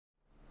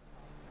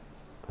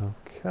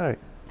Okay.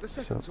 The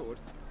second sword,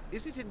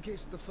 is it in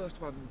case the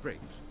first one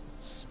breaks?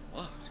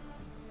 Smart.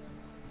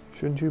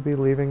 Shouldn't you be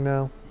leaving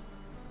now?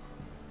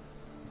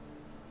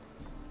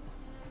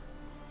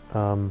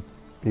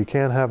 You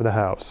can't have the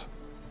house.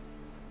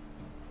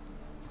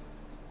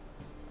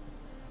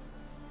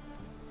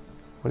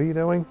 What are you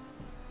doing?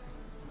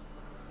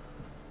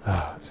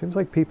 It seems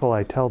like people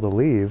I tell to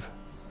leave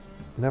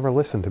never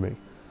listen to me.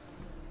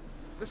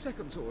 The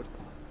second sword,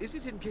 is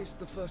it in case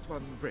the first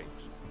one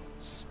breaks?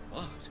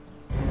 Smart.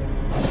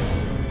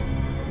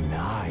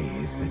 Nigh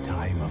is the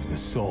time of the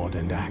sword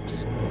and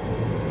axe.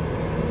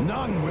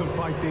 None will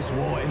fight this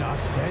war in our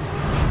stead.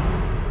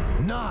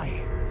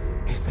 Nigh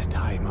is the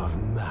time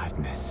of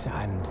madness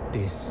and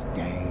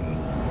disdain.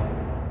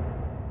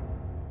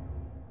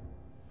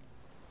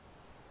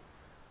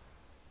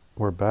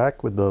 We're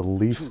back with the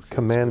least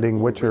commanding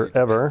Witcher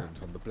ever.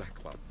 On the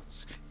black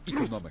ones,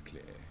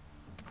 economically.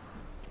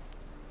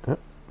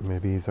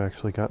 Maybe he's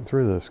actually gotten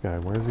through this guy.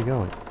 Where's he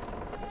going?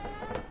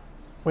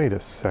 Wait a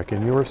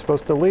second, you were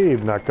supposed to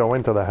leave, not go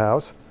into the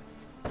house.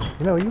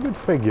 You know, you would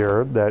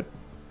figure that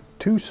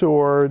 2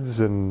 swords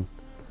and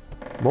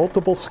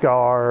multiple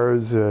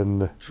scars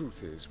and...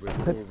 Truth is, we're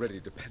already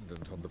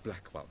dependent on the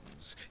black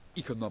ones,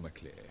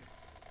 economically.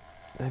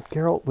 That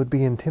Geralt would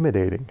be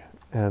intimidating,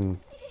 and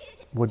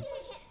would...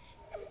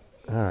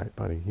 Alright,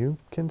 buddy, you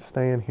can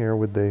stay in here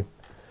with the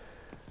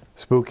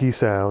spooky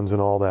sounds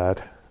and all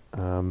that.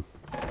 You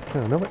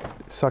know, nobody...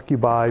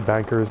 Succubi,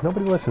 bankers,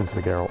 nobody listens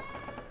to Geralt.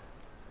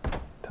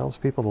 Tells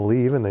people to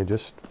leave, and they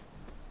just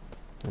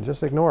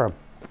ignore him.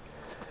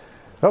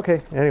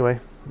 Okay, anyway,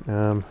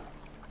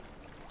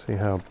 see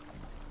how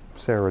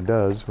Sarah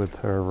does with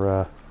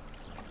her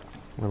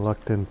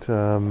reluctant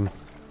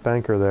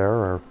banker there,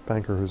 or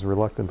banker who's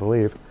reluctant to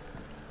leave.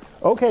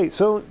 Okay,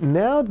 so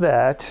now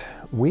that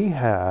we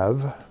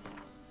have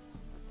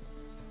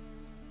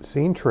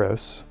seen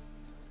Triss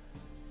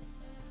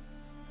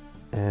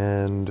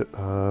and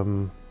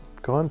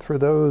gone through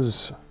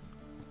those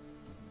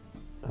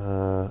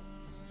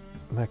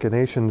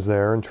machinations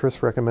there, and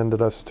Triss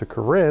recommended us to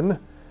Corinne,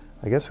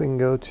 I guess we can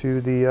go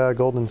to the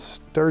Golden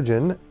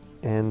Sturgeon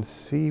and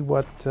see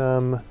what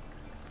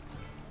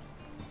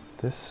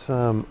this...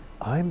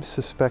 I'm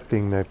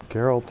suspecting that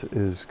Geralt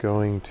is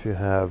going to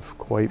have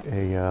quite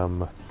a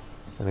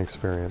an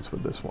experience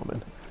with this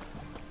woman.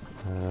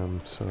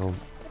 So,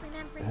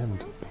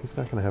 and he's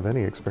not going to have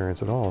any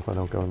experience at all if I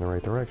don't go in the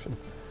right direction.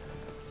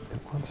 It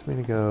wants me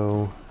to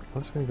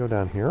go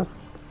down here.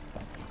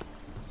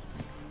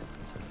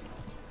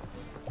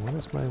 What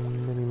is my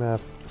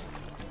mini-map?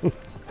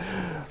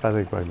 I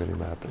think my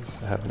mini-map is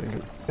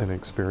having an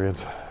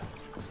experience.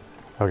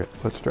 Okay,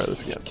 let's try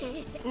this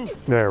again.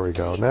 There we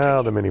go.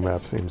 Now the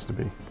mini-map seems to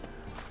be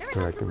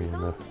directing me in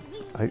the...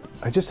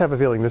 I just have a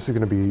feeling this is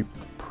going to be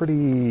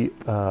pretty...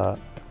 I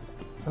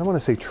don't want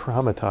to say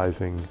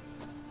traumatizing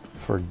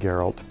for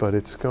Geralt, but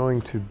it's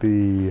going to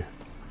be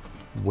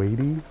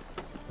weighty.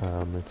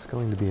 It's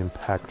going to be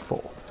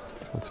impactful.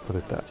 Let's put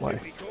it that way.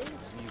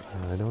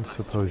 I don't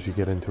suppose you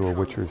get into a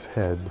Witcher's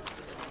head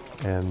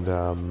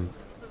and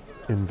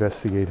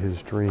investigate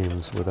his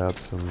dreams without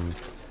some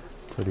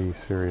pretty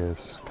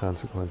serious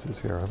consequences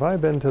here. Have I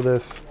been to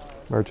this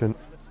merchant?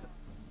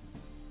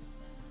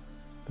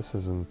 This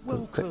isn't...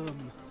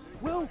 Welcome!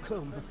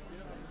 Welcome!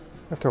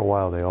 After a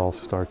while they all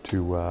start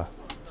to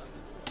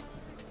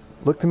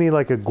look to me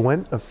like a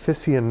Gwent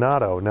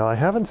aficionado. Now I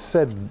haven't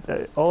said...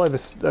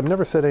 I've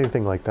never said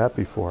anything like that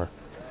before.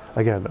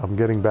 Again, I'm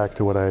getting back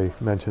to what I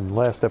mentioned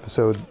last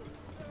episode.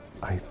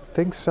 I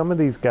think some of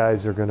these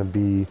guys are going to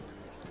be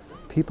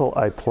people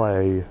I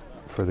play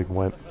for the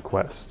Gwent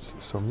quests.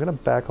 So I'm going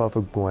to back off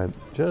of Gwent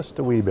just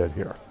a wee bit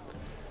here.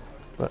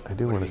 But I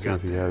do want to see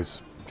if he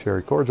has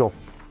Cherry Cordial.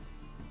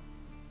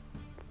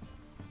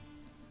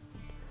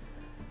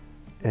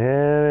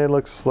 And it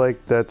looks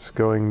like that's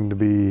going to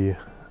be...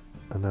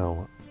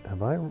 no.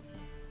 Have I...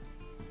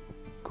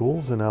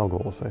 Ghouls and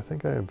Alghouls. I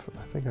think I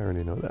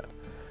already know that.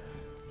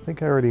 I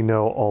think I already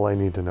know all I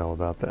need to know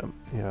about them.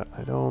 Yeah,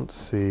 I don't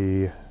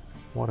see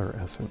water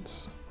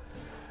essence.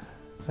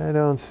 I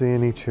don't see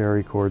any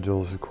cherry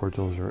cordials,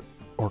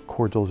 or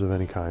cordials of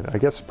any kind. I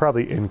guess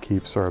probably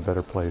innkeeps are a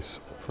better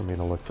place for me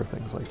to look for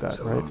things like that,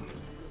 right?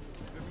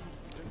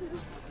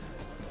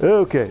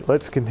 Okay,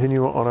 let's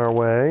continue on our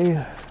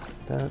way.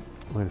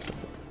 Wait a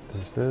second.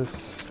 Is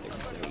this...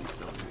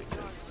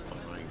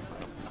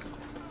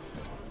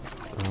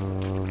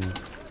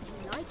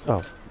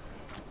 oh.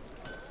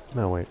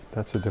 No, wait.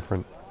 That's a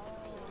different...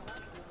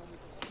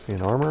 See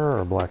an armor or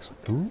a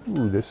blacksmith?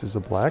 Ooh, this is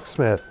a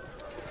blacksmith.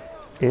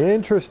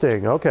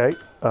 Interesting. Okay.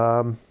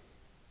 How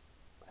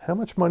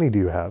much money do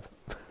you have?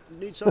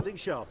 Need something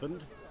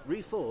sharpened?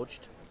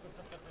 Reforged?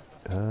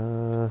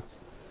 Now,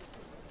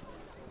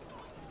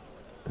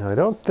 I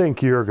don't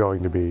think you're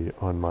going to be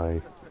on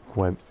my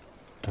Gwent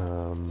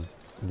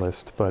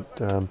list,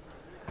 but... and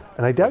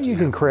I doubt you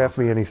can craft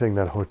me anything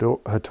that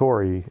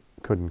Hattori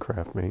couldn't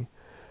craft me.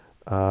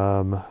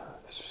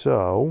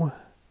 So,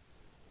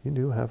 you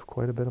do have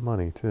quite a bit of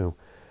money, too.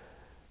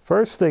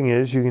 First thing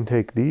is you can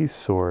take these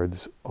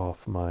swords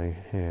off my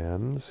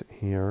hands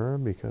here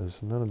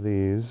because none of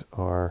these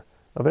are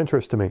of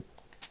interest to me.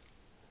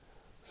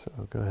 So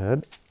go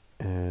ahead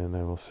and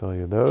I will sell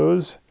you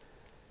those.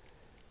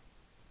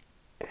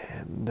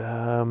 And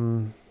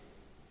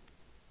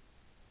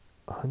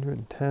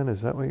 110,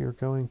 is that what you're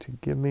going to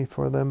give me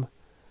for them?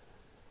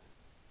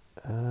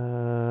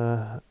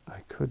 I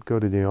could go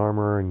to the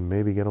armor and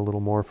maybe get a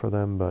little more for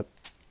them, but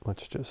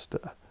let's just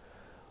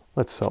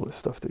let's sell this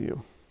stuff to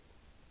you.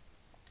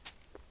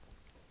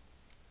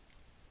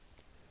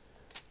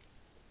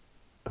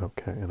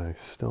 Okay, and I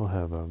still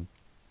have a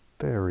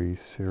very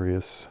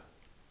serious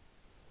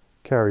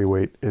carry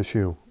weight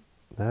issue.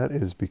 That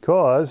is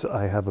because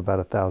I have about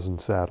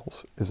 1,000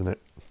 saddles, isn't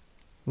it?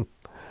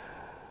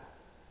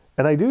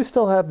 And I do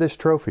still have this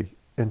trophy.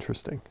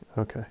 Interesting.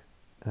 Okay.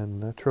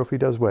 And that trophy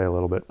does weigh a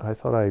little bit. I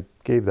thought I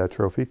gave that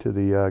trophy to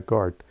the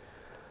guard.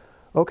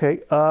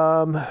 Okay.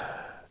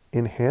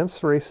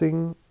 Enhanced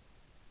racing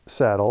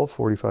saddle,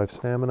 45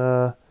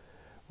 stamina.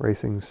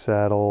 Racing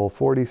saddle,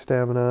 40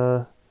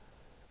 stamina.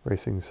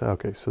 Racing.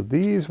 Okay, so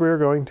these we're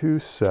going to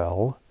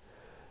sell.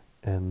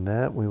 And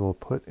that we will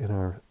put in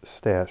our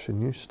stash.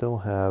 And you still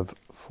have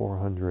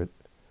 400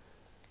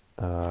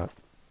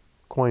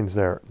 coins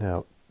there.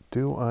 Now,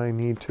 do I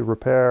need to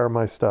repair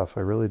my stuff? I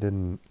really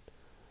didn't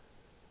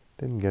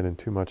get in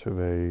too much of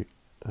a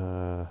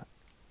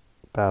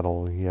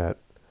battle yet.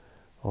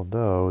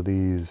 Although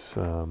these,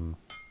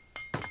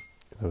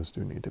 those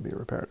do need to be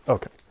repaired.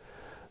 Okay,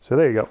 so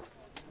there you go.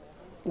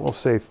 We'll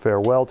say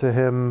farewell to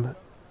him.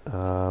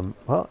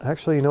 Well,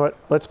 actually, you know what?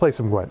 Let's play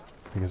some Gwen.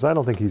 Because I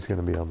don't think he's going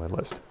to be on my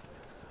list.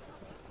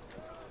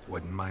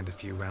 Wouldn't mind a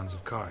few rounds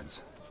of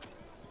cards.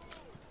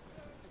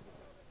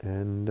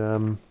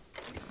 And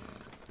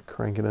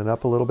cranking it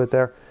up a little bit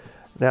there.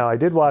 Now, I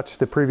did watch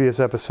the previous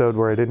episode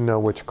where I didn't know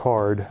which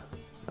card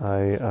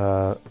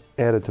I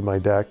added to my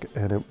deck,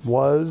 and it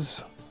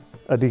was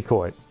a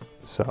decoy.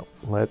 So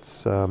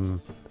let's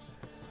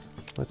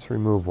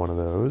remove one of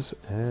those,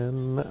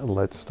 and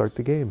let's start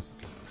the game.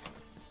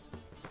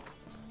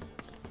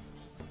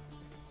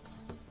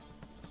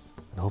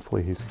 And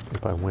hopefully,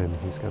 if I win,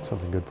 he's got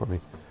something good for me.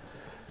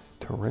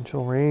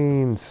 Torrential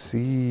Rain,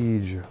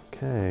 Siege,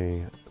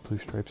 okay. Blue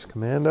Stripes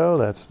Commando,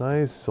 that's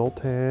nice.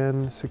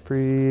 Zoltan,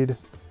 Siegfried,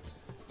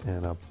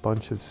 and a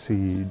bunch of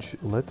Siege.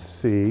 Let's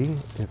see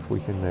if we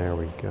can, there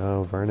we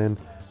go, Vernon.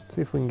 Let's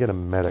see if we can get a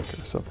medic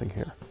or something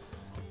here.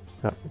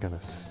 Oh, we got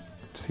a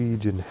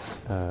Siege and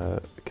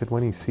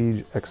Kidwini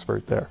Siege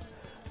Expert there.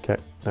 Okay,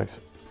 nice.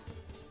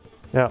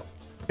 Now,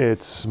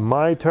 it's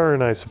my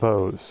turn, I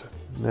suppose.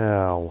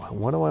 Now,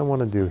 what do I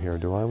want to do here?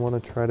 Do I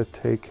want to try to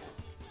take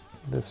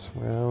this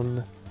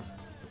round?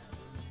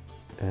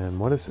 And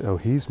what is... Oh,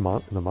 he's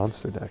the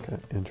monster deck.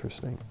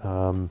 Interesting.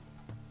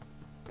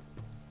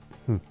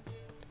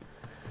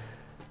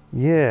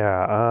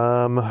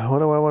 Yeah, what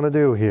do I want to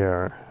do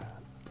here?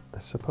 I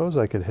suppose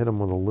I could hit him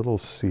with a little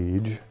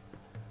siege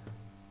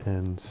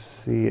and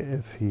see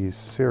if he's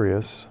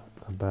serious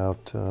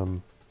about...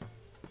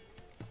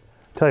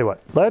 Tell you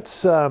what,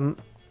 let's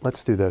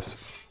do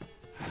this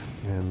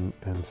and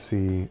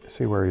see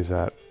where he's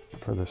at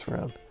for this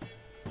round.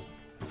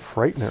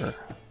 Frightener.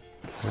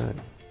 Okay.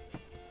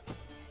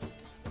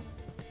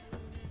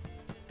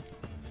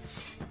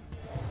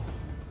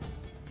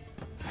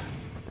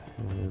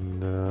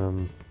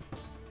 And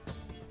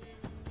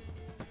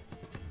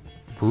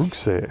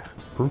Bruxa.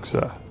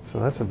 So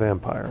that's a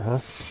vampire, huh?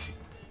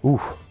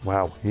 Oof,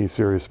 wow, he's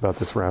serious about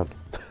this round.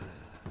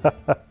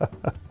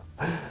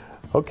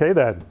 Okay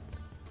then.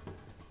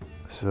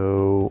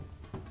 So,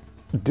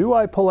 do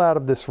I pull out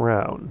of this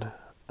round?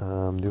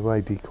 Do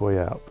I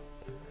decoy out?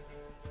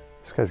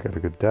 This guy's got a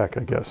good deck,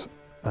 I guess.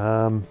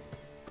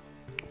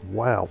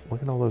 Wow,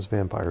 look at all those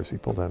vampires he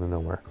pulled out of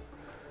nowhere.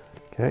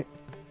 Okay.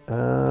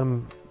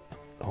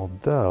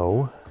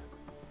 Although...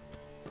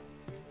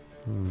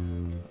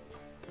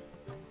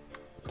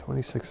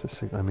 26 to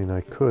 6... I mean,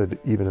 I could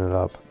even it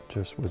up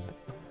just with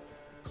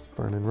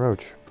Vernon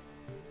Roach.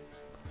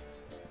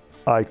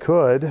 I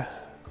could...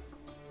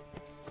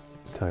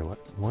 Tell you what,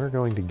 we're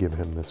going to give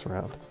him this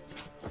round.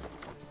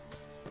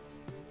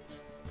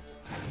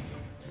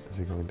 Is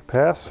he going to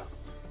pass?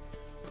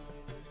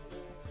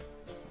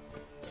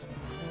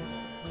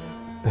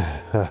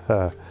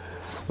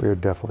 We are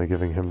definitely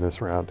giving him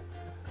this round.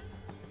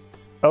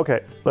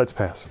 Okay, let's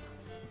pass.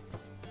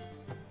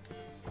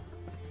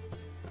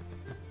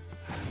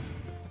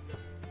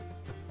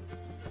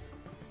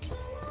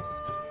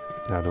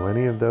 Now, do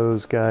any of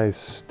those guys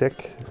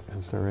stick?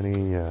 Is there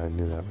any... I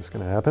knew that was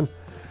going to happen.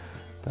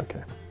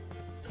 Okay.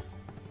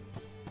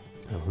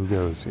 Now, who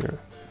goes here?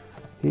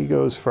 He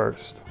goes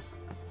first.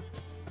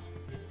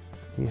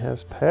 He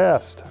has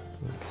passed.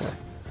 Okay.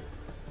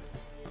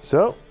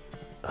 So,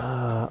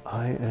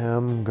 I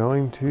am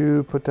going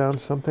to put down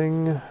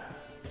something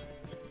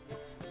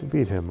to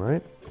beat him,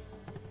 right?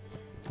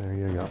 There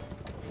you go.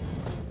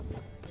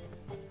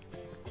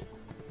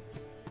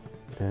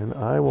 And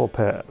I will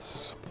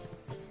pass.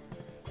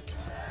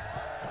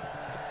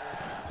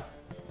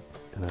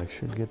 And I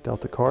should get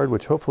dealt a card,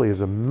 which hopefully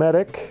is a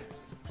medic.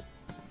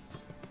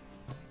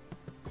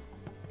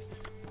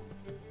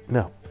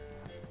 No.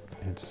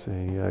 It's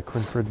a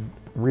Quinfred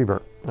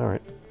Reaver.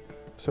 Alright.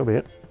 So be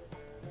it.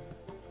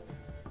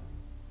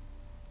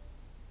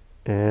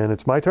 And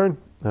it's my turn?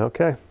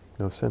 Okay.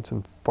 No sense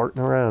in farting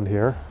around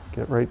here.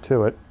 Get right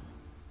to it.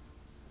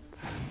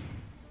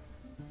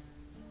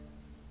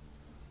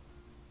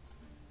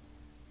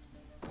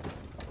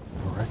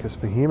 Reckless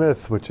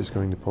Behemoth, which is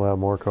going to pull out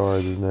more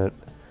cards, isn't it?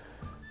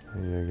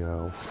 There you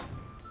go.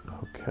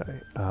 Okay.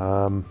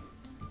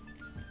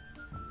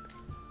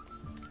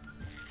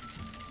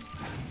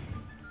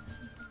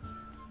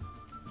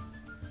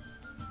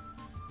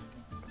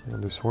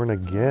 Undersworn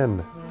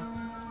again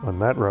on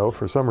that row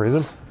for some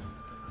reason.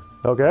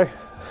 Okay.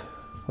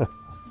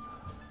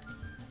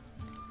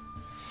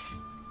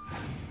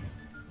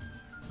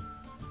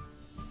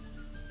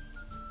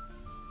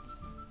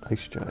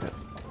 Ice Giant.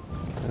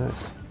 Okay.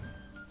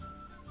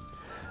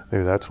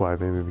 Maybe that's why.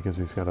 Maybe because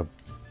he's got a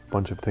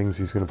bunch of things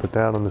he's going to put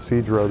down on the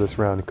siege row this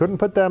round. He couldn't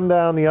put them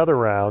down the other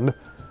round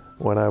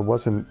when I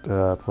wasn't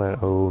planning.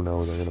 Oh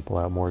no, they're going to pull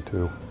out more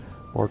too.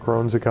 More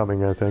crones are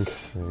coming, I think.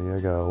 There you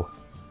go.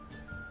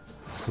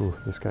 Ooh,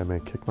 this guy may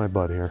kick my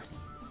butt here.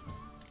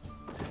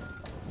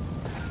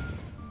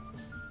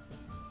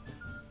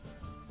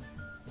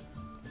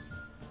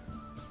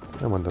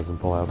 That one doesn't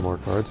pull out more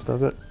cards,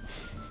 does it?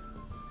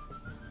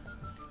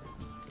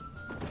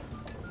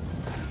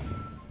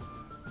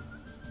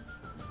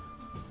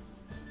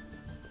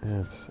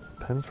 It's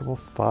Penetrable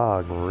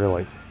Fog,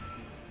 really.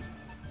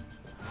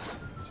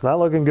 It's not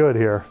looking good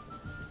here.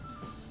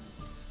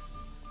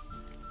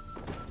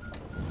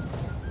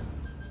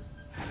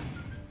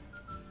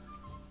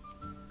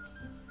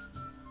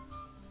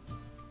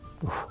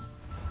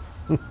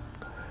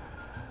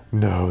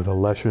 No, the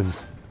Leshen.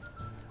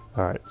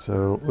 Alright,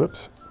 so,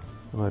 whoops.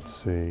 Let's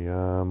see.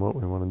 What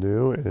we want to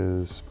do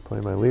is play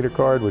my leader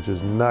card, which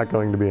is not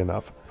going to be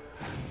enough.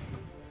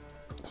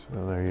 So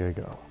there you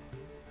go.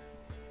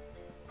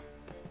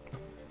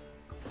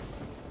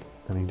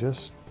 And he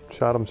just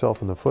shot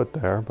himself in the foot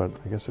there, but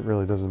I guess it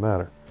really doesn't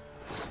matter.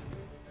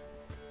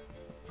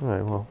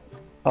 Alright, well,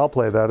 I'll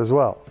play that as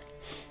well.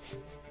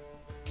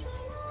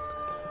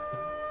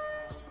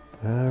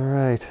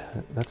 Alright,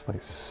 that's my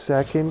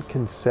second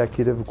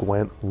consecutive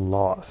Gwent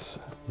loss.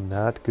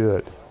 Not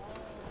good.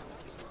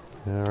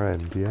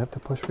 Alright, do you have to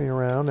push me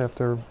around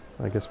after...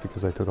 I guess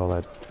because I took all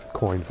that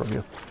coin from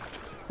you.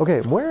 Okay,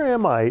 where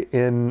am I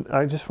in...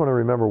 I just want to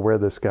remember where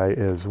this guy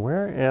is.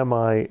 Where am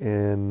I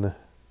in...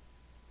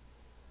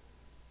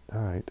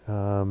 Alright,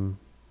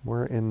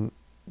 we're in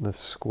the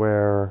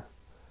square...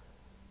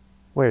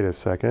 Wait a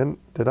second.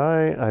 Did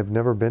I... I've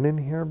never been in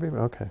here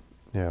before? Okay.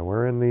 Yeah,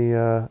 we're in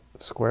the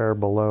square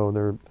below.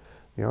 There,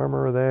 the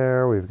armorer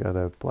there. We've got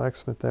a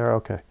blacksmith there.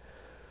 Okay.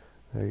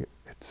 It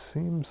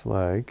seems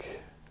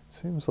like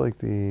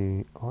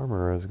the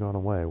armorer has gone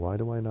away. Why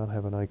do I not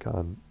have an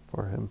icon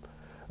for him?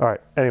 All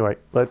right. Anyway,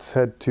 let's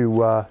head to.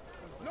 What?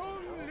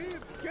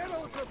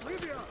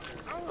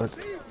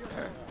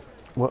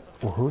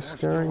 Well, who's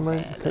scaring my?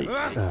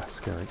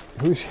 Scaring.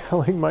 Who's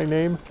yelling my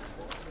name?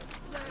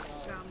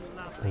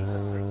 All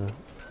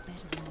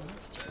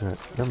right.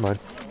 Never mind.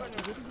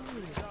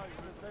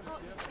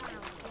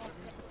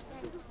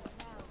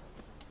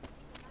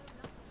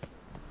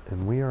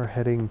 And we are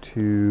heading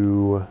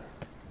to,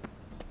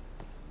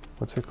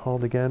 what's it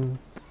called again?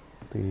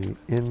 The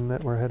inn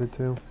that we're headed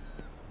to?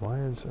 Why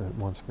is it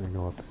wants me to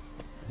go up,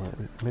 my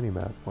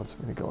mini-map wants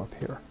me to go up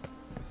here.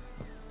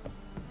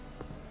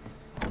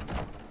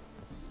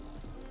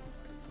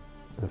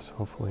 This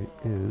hopefully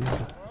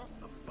is.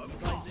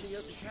 I see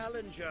a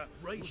challenger.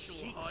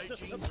 Racial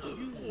hygiene.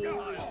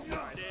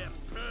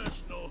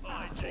 Personal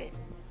hygiene.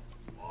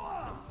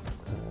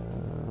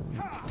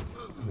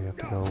 We have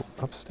to go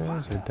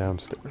upstairs or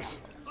downstairs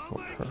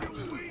for her.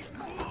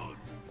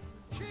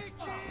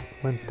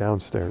 Went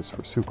downstairs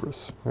for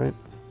Sucrus, right?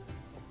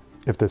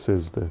 If this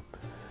is the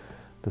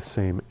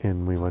same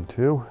inn we went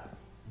to.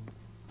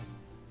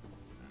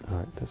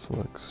 Alright, this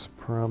looks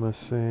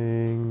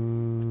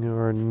promising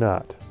or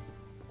not.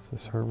 Is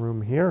this her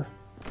room here?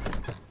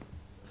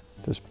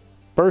 Just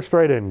burst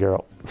right in,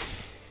 girl.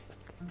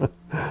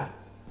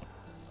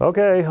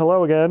 Okay,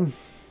 hello again.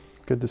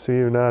 Good to see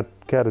you not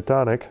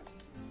catatonic.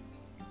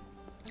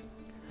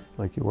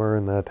 Like you were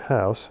in that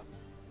house.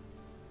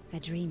 A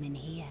dream in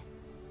here.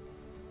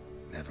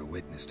 Never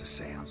witnessed a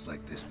seance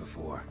like this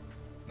before,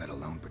 let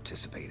alone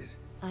participated.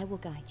 I will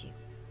guide you.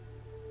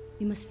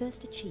 You must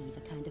first achieve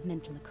a kind of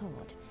mental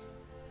accord.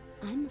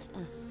 I must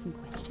ask some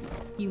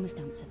questions. You must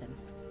answer them.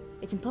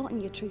 It's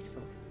important you're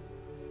truthful.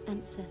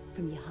 Answer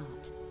from your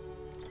heart.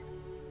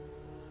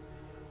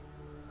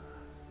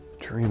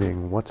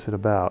 Dreaming, what's it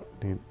about?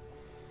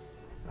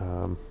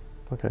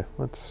 Okay,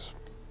 let's...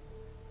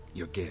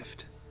 Your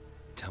gift.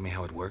 Tell me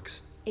how it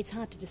works. It's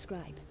hard to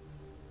describe.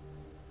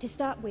 To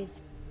start with,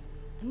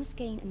 I must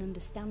gain an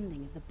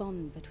understanding of the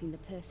bond between the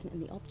person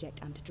and the object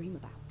I'm to dream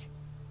about.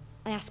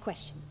 I ask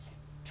questions,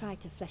 try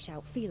to flesh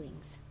out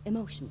feelings,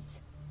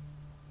 emotions.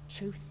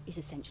 Truth is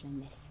essential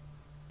in this.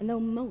 And though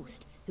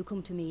most who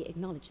come to me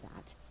acknowledge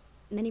that,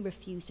 many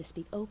refuse to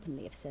speak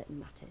openly of certain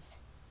matters.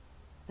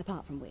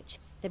 Apart from which,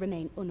 they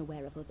remain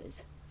unaware of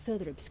others,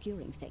 further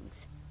obscuring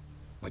things.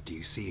 What do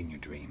you see in your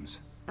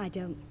dreams? I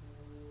don't.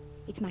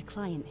 It's my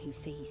client who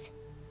sees.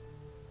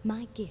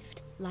 My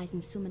gift lies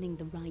in summoning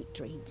the right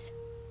dreams.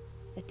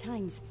 At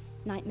times,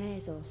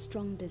 nightmares or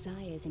strong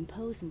desires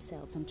impose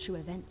themselves on true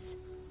events.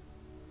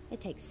 It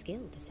takes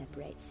skill to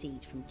separate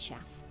seed from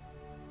chaff.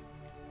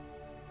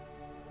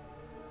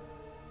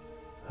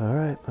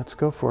 Alright, let's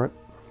go for it.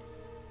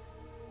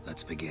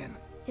 Let's begin.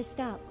 To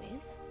start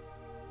with,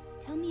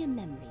 tell me a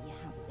memory you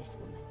have of this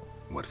woman.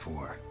 What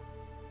for?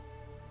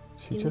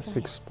 She Do just as I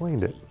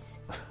explained ask, it.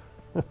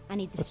 please. I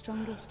need the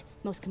strongest,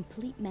 most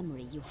complete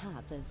memory you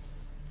have of...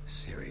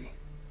 Ciri.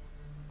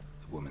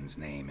 The woman's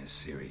name is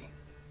Ciri.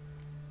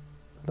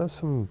 There's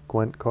some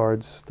Gwent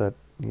cards that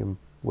you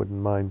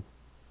wouldn't mind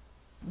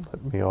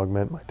letting me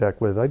augment my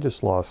deck with. I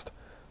just lost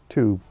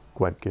 2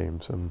 Gwent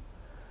games, and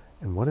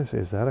what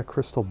is that a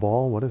crystal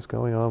ball? What is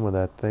going on with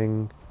that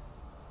thing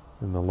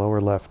in the lower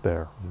left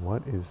there?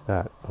 What is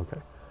that? Okay.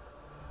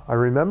 I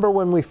remember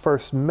when we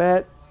first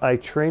met, I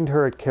trained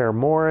her at Kaer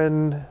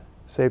Morhen,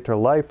 saved her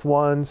life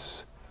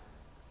once.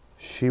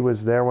 She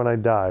was there when I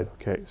died.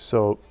 Okay,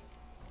 so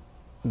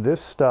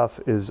this stuff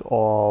is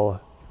all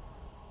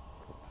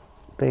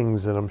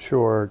things that I'm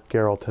sure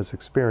Geralt has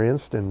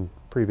experienced in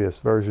previous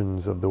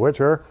versions of The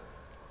Witcher.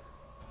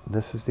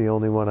 This is the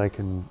only one I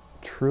can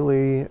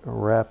truly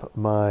wrap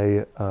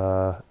my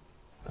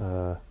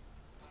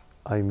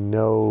I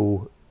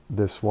know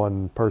this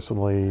one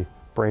personally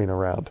brain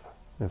around,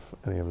 if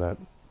any of that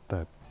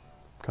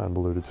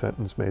convoluted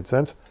sentence made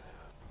sense.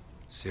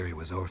 Ciri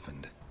was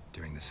orphaned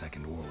during the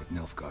Second War with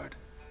Nilfgaard.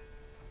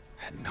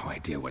 Had no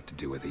idea what to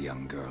do with a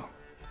young girl.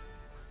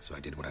 So I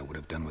did what I would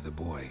have done with a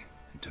boy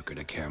and took her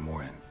to Kaer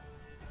Morhen.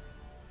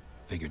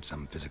 Figured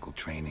some physical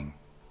training,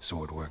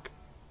 sword work,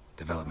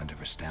 development of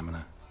her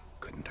stamina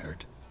couldn't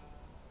hurt.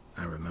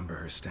 I remember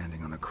her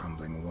standing on a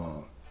crumbling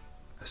wall.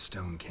 A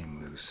stone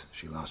came loose,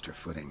 she lost her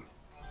footing.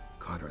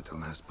 Caught her at the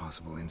last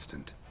possible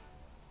instant.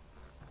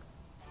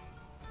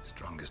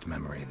 Strongest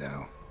memory,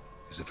 though,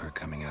 is of her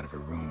coming out of her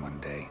room one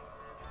day,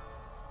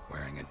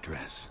 wearing a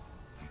dress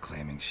and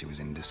claiming she was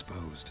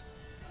indisposed.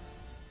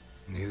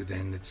 Knew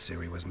then that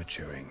Ciri was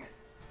maturing.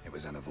 It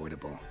was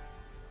unavoidable.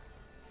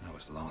 I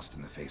was lost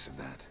in the face of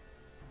that.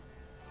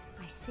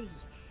 I see.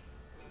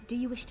 Do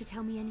you wish to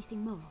tell me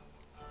anything more?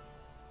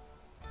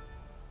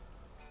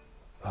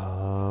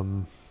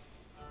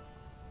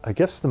 I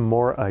guess the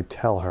more I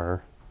tell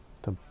her,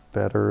 the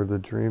better the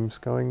dream's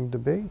going to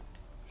be?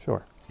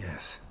 Sure.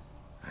 Yes,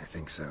 I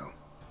think so.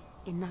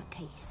 In that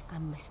case,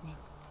 I'm listening.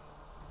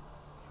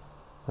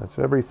 That's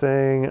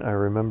everything. I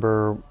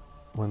remember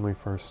when we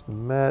first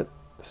met,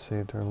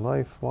 saved her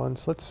life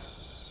once.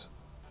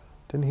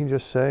 Didn't he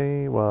just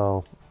say,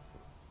 well...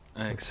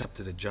 I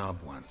accepted a job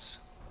once.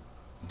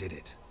 Did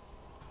it.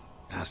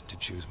 Asked to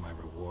choose my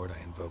reward,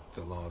 I invoked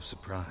the law of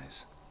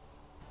surprise.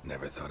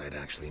 Never thought I'd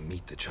actually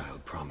meet the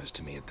child promised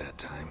to me at that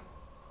time.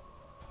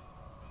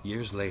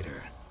 Years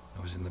later,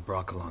 I was in the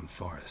Broccolon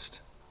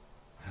forest.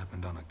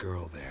 Happened on a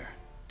girl there.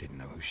 Didn't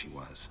know who she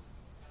was.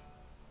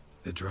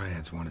 The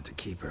Dryads wanted to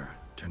keep her,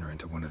 turn her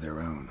into one of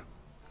their own.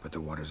 But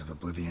the Waters of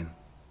Oblivion,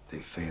 they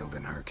failed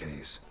in her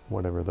case.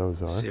 Whatever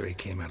those are. Ciri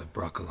came out of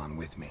Broccolon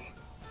with me.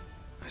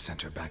 I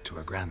sent her back to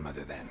her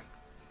grandmother then.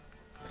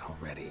 But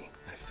already,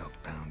 I felt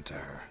bound to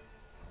her.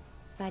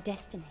 By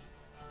destiny.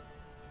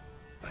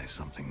 By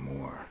something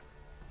more.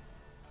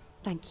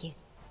 Thank you.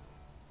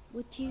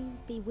 Would you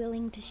be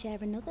willing to share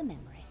another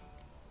memory?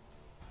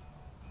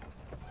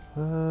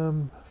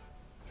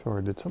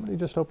 Sure. Did somebody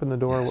just open the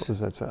door? Yes. What was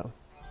that sound?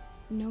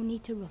 No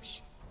need to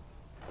rush.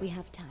 We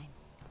have time.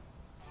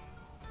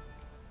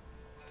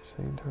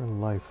 Saved her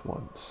life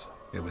once.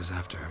 It was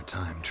after her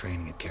time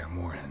training at Kaer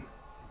Morhen.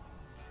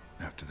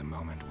 After the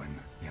moment when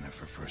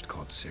Yennefer first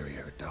called Ciri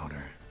her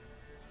daughter.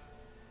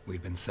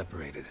 We'd been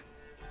separated.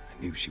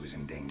 I knew she was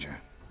in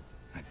danger.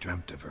 I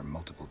dreamt of her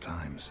multiple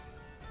times.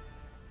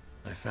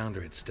 I found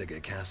her at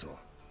Stygga Castle.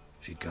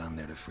 She'd gone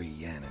there to free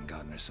Yen and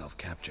gotten herself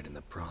captured in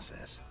the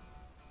process.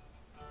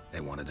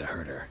 They wanted to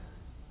hurt her.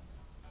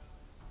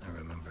 I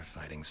remember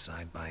fighting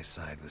side by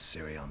side with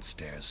Ciri on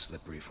stairs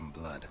slippery from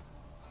blood.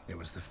 It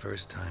was the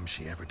first time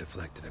she ever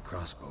deflected a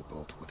crossbow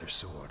bolt with her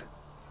sword.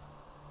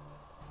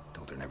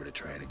 Told her never to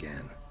try it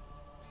again.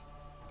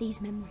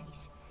 These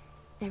memories,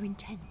 they're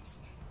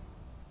intense.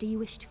 Do you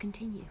wish to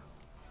continue?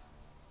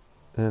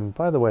 And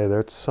by the way,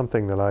 that's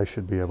something that I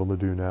should be able to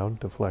do now,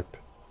 deflect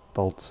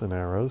bolts and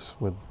arrows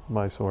with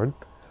my sword.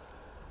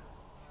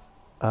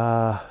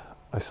 I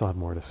still have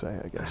more to say,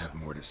 I I guess. have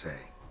more to say.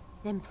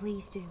 Then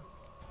please do.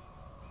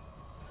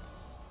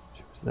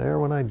 She was there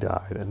when I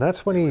died, and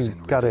that's when It he was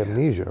in got Rivia.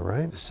 amnesia,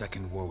 right? The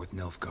Second War with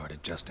Nilfgaard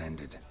had just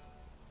ended.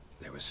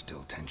 There was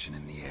still tension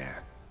in the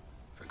air.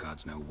 For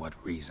gods know what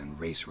reason,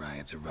 race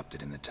riots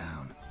erupted in the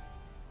town.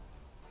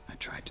 I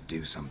tried to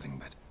do something,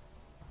 but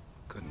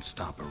couldn't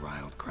stop a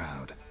riled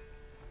crowd.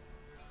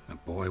 A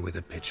boy with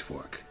a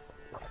pitchfork.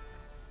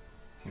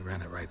 He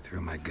ran it right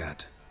through my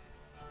gut.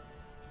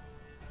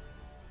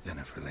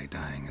 Yennefer lay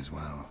dying as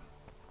well.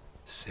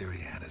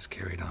 Ciri had us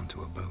carried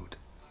onto a boat.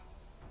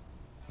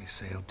 We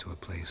sailed to a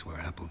place where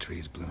apple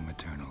trees bloom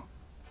eternal.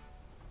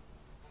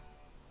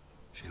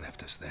 She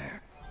left us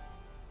there.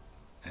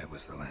 It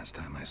was the last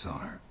time I saw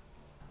her.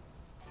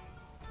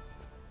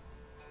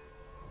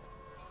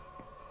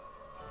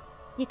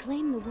 You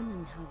claim the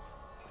woman has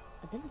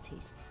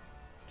abilities.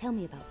 Tell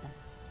me about them.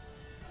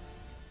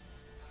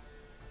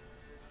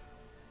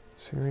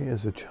 Ciri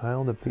is a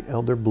child of the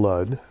Elder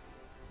Blood.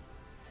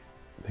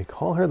 They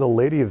call her the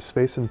Lady of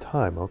Space and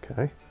Time,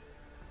 okay.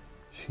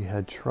 She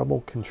had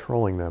trouble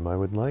controlling them. I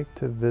would like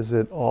to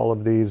visit all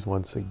of these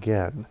once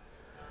again.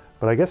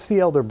 But I guess the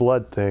Elder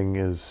Blood thing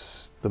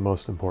is the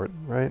most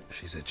important, right?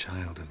 She's a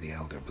child of the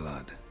Elder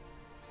Blood.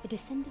 A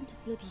descendant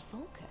of Bloody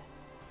Falker.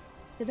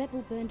 The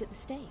rebel burned at the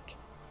stake.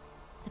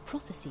 The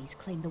prophecies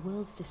claim the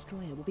world's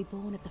destroyer will be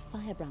born of the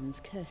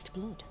Firebrand's cursed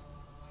blood.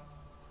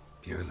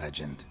 Pure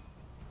legend.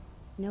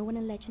 No one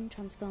in legend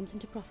transforms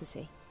into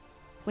prophecy.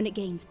 When it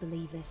gains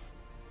believers.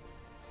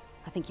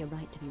 I think you're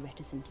right to be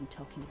reticent in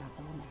talking about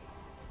the woman.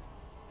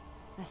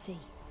 I see.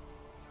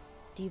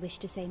 Do you wish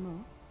to say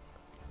more?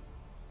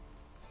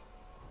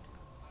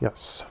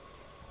 Yes.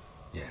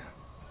 Yeah,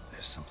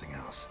 there's something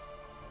else.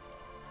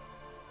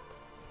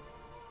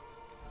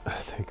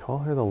 They call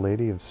her the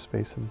Lady of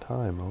Space and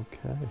Time,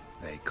 okay.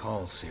 They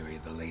call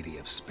Ciri the Lady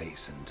of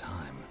Space and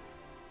Time.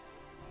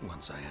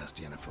 Once I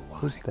asked Yennefer why.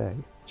 Who's they?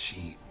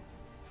 She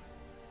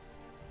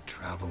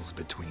travels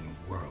between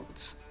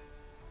worlds.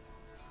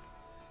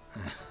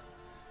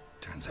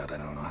 Turns out I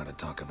don't know how to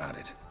talk about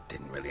it.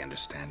 Didn't really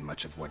understand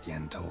much of what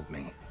Yen told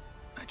me.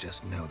 I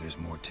just know there's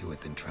more to it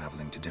than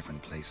traveling to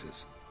different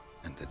places,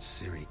 and that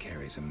Ciri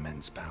carries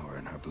immense power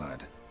in her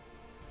blood.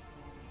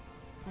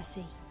 I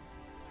see.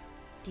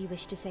 Do you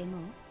wish to say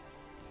more?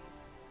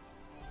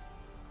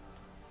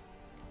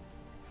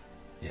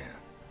 Yeah,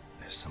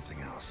 there's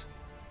something else.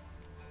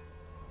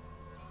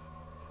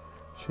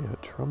 She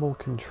had trouble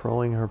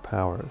controlling her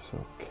powers,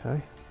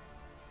 okay.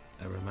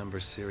 I remember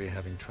Ciri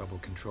having trouble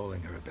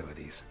controlling her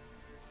abilities.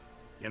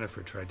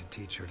 Yennefer tried to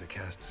teach her to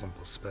cast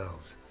simple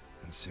spells,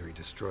 and Ciri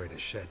destroyed a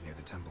shed near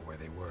the temple where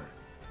they were.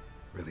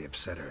 Really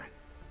upset her,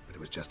 but it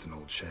was just an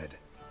old shed.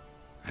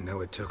 I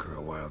know it took her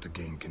a while to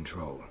gain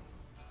control,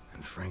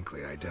 and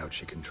frankly, I doubt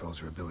she controls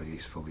her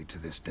abilities fully to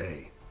this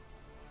day.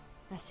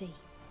 I see.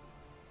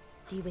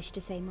 Do you wish to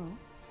say more?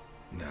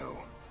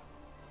 No.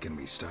 Can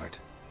we start?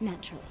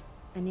 Naturally.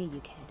 I knew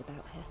you cared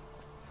about her.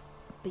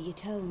 But your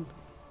tone,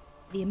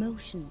 the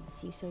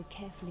emotions you so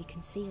carefully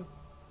conceal.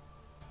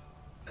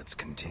 Let's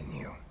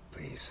continue,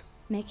 please.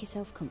 Make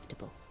yourself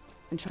comfortable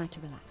and try to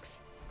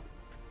relax.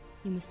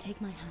 You must take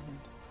my hand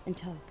and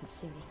talk of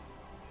Ciri.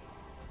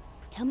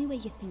 Tell me where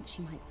you think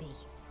she might be.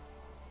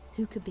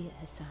 Who could be at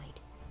her side?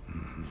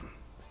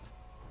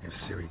 If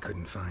Ciri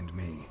couldn't find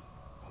me,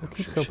 I'm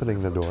keeps sure she would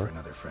opening have the looked door. for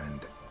another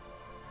friend.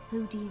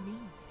 Who do you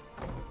mean?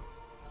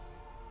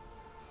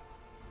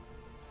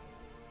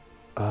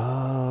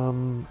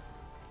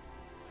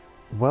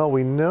 Well,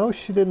 we know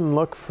she didn't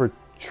look for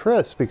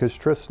Triss because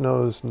Triss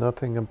knows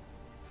nothing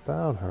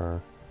about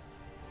her.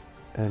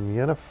 And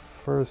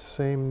Yennefer's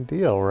same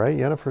deal, right?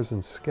 Yennefer's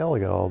in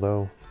Skellige,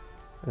 although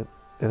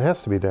it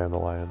has to be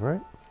Dandelion,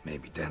 right?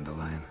 Maybe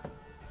Dandelion.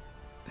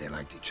 They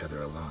liked each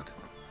other a lot.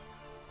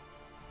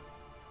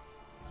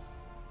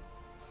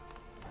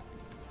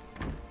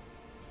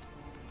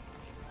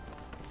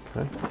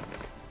 Okay.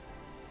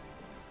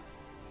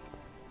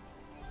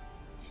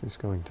 She's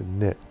going to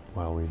knit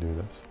while we do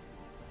this.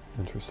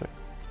 Interesting.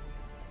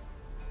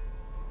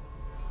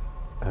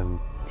 And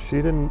she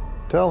didn't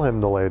tell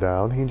him to lay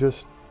down, he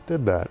just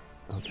did that.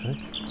 Okay.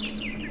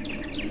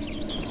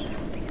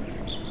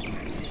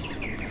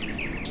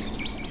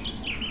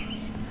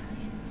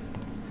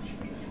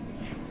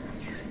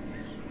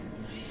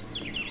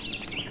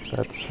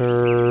 That's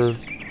her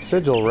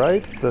sigil,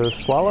 right? The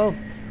swallow?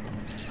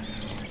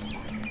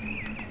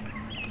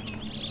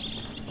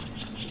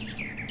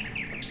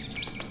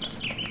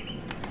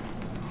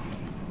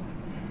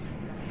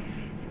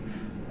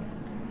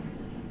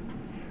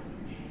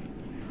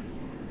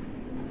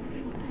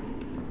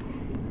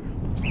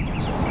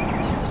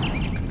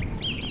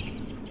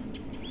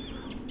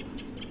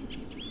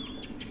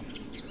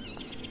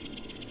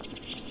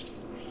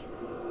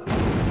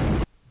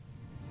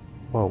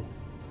 Whoa.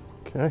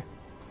 Okay.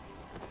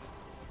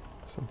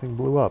 Something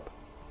blew up.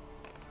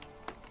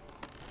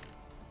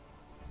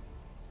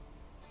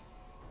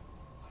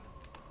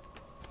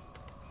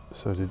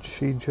 So did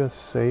she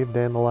just save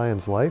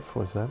Dandelion's life?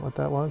 Was that what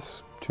that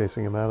was?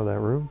 Chasing him out of that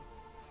room?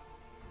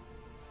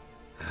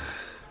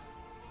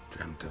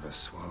 Dreamt of a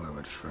swallow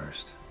at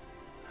first.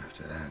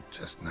 After that,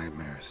 just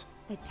nightmares.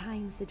 At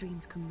times the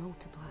dreams can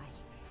multiply.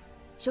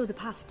 Show the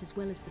past as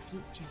well as the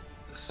future.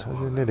 The How's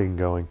swallow. your knitting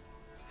going?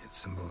 It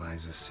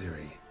symbolizes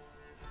Ciri.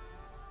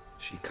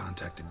 She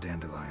contacted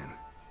Dandelion.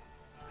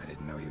 I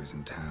didn't know he was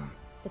in town.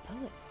 The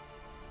poet.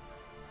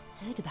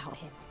 Heard about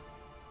him.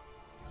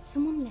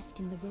 Someone left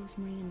him the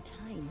rosemary and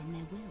thyme in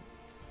their will.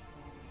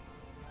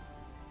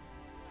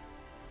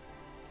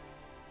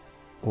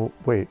 Well,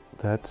 wait,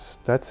 that's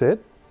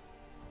it?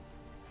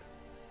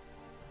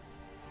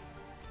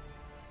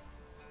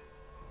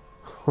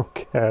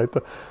 Okay,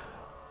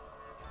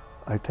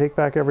 I take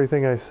back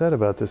everything I said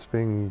about this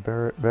being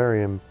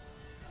very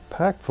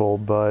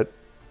impactful, but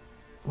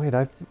wait,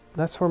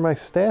 that's where my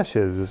stash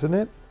is, isn't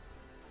it?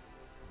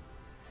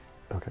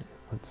 Okay,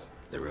 let's...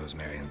 The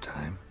Rosemary in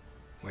Time?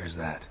 Where's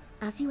that?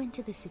 As you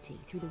enter the city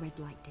through the red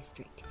light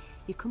district,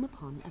 you come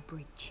upon a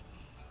bridge.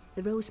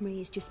 The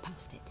Rosemary is just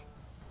past it.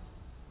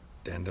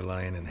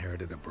 Dandelion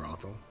inherited a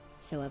brothel?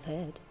 So I've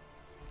heard.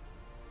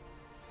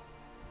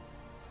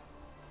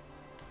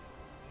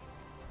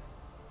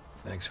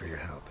 Thanks for your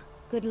help.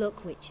 Good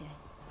luck, Witcher.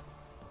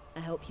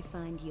 I hope you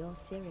find your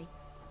Ciri.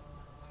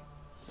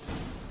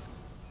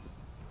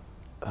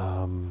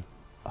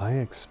 I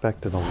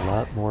expected a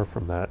lot more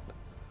from that.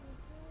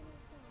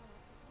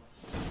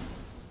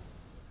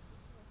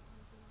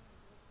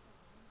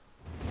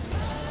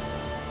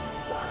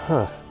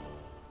 Huh.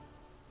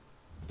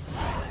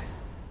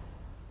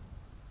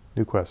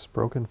 New quest,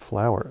 Broken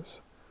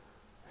Flowers.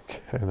 Okay,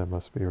 that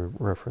must be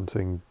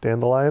referencing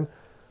Dandelion.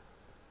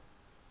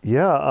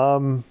 Yeah,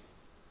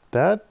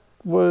 that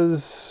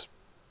was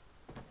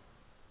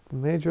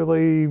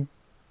majorly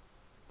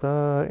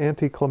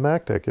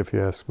anticlimactic, if you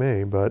ask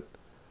me, but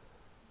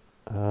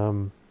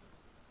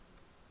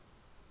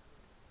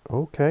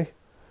okay.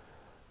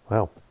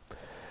 Well,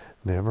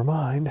 never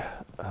mind.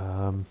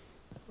 I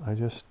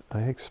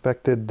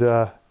expected,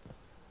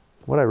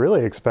 what I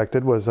really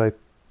expected was I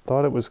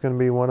thought it was going to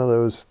be one of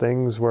those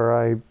things where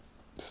I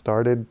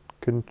started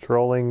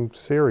controlling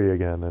Ciri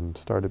again and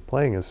started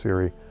playing as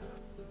Ciri.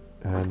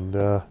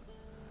 And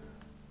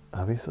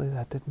obviously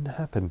that didn't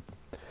happen.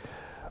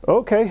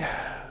 Okay,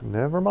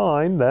 never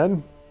mind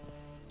then.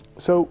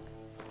 So,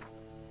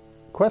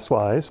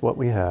 quest-wise, what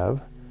we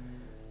have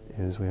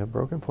is we have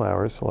Broken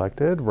Flowers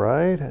selected,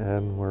 right?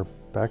 And we're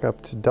back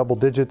up to double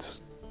digits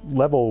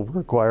level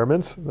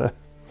requirements.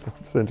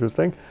 That's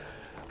interesting.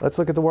 Let's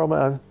look at the world map.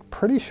 I'm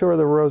pretty sure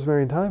the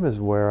Rosemary in Time is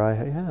where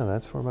yeah,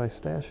 that's where my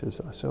stash is.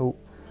 So,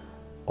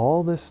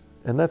 all this,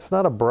 and that's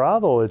not a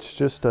brothel, it's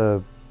just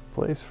a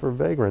place for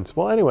vagrants.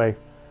 Well, anyway,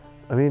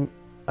 I mean,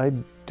 I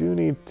do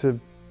need to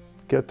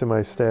get to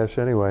my stash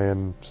anyway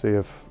and see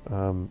if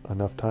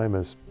enough time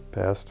has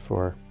passed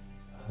for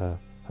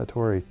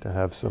Hattori to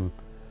have some.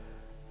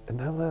 And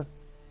now that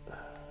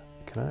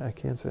I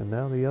can't say.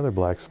 Now the other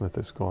blacksmith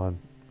is gone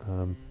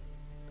from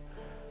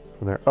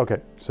there.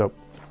 Okay, so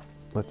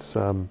let's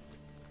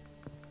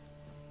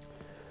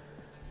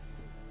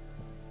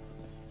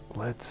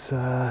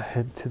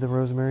head to the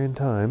Rosemary in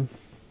Time.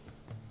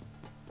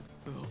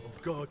 Oh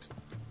God,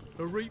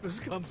 a Reaper's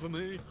come for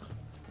me.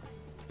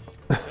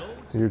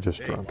 You're just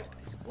drunk.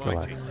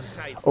 Relax.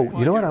 Oh,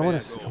 you know what? I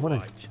want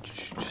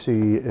to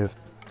see if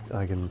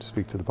I can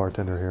speak to the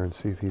bartender here and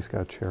see if he's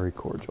got cherry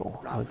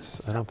cordial. I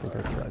don't think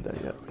I've tried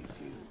that yet.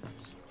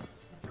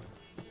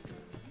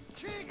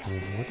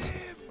 What's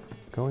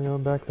going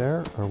on back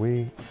there? Are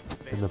we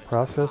in the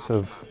process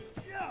of...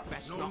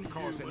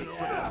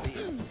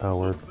 Oh,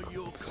 we're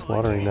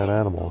slaughtering that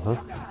animal, huh?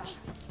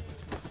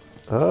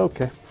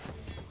 Okay.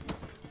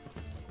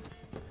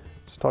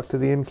 Let's talk to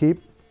the innkeep.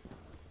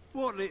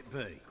 What'll it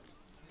be?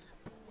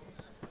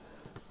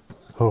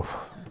 Oh,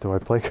 do I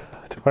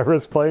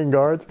risk playing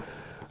guards?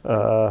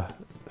 Show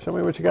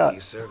me what you got. What are you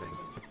serving?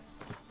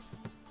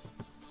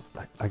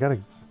 I gotta...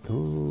 Ooh,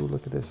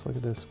 look at this, look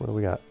at this. What do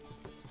we got?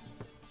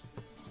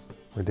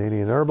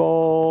 Redanian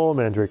Herbal,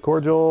 Mandrake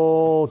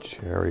Cordial,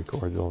 Cherry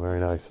Cordial, very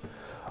nice.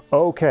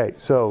 Okay,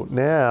 so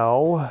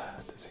now...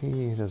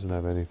 He doesn't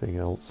have anything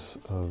else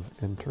of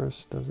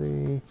interest, does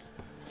he?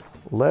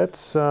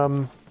 Let's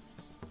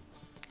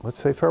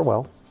say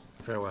farewell.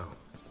 Farewell.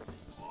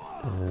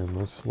 And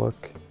let's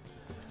look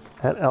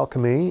at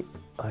alchemy.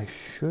 I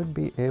should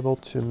be able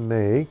to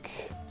make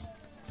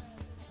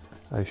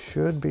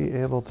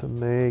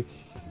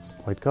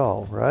white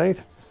gall,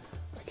 right?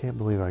 I can't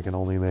believe I can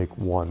only make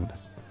one.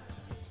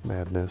 It's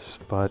madness.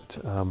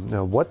 But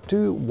now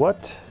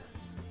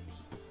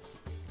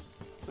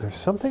there's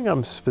something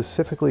I'm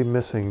specifically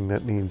missing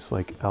that needs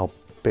like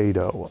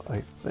albedo,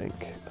 I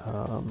think.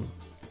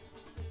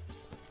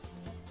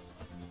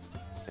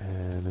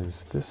 And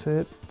is this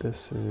it?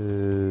 This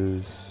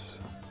is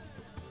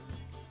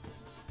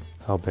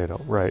albedo,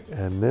 right?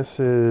 And this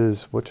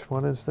is, which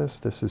one is this?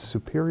 This is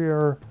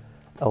Superior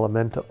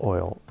Elementa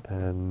Oil,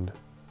 and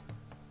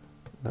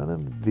none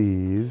of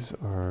these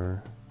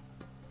are.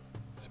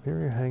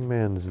 Superior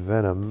Hangman's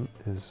Venom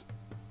is.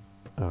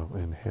 Oh,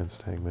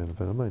 Enhanced Hangman's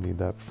Venom. I need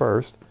that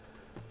first.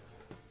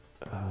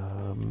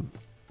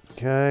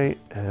 Okay,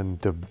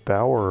 and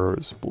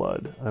Devourer's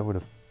Blood.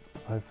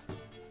 I've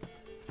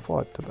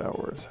fought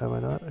Devourers, have I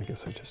not? I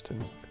guess I just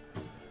didn't.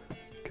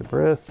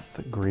 Cabrith,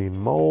 Green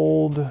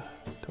Mold.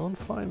 Don't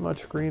find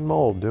much green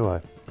mold, do I?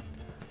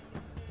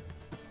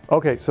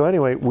 Okay, so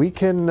anyway, we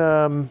can...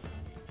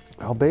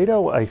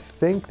 albedo, I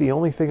think the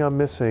only thing I'm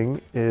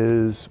missing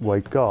is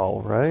white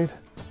gall, right?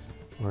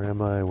 Where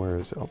am I? Where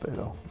is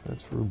albedo?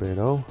 That's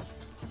rubedo.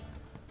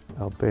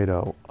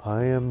 Albedo.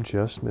 I am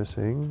just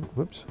missing,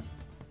 whoops,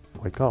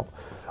 white gull.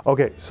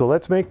 Okay, so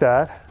let's make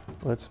that.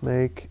 Let's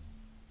make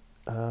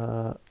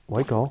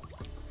white gull.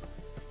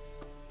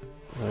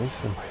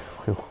 Nice, and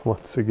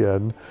once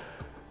again,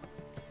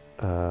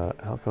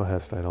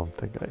 alcohest, I don't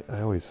think,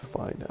 I always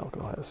find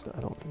alcohest. I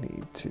don't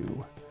need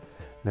to.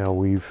 Now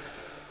we've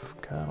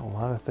got a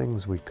lot of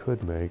things we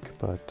could make,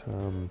 but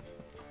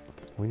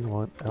we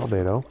want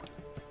albedo.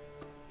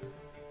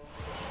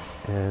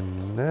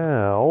 And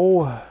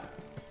now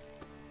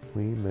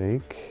we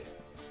make,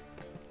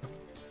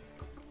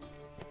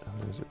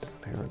 there's it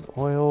down here in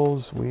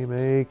oils, we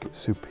make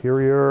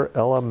superior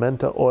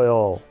elementa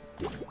oil.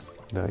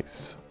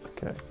 Nice.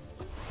 Okay.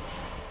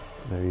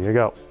 There you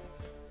go.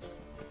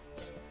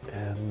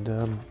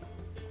 And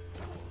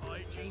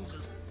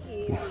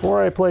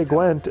before I play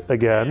Gwent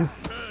again,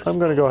 I'm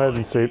going to go ahead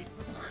and save.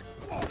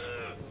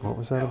 What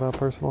was that about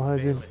personal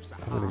hygiene?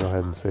 I'm going to go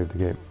ahead and save the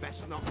game.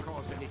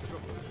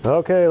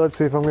 Okay, let's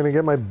see if I'm going to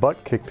get my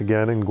butt kicked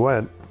again in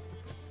Gwent.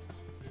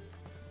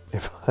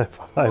 If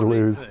I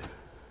lose.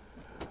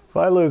 If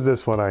I lose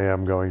this one, I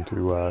am going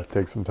to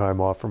take some time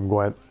off from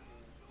Gwent.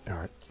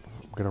 Alright,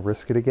 I'm going to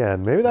risk it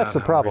again. Maybe that's the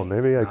problem.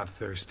 Maybe Not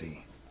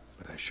thirsty,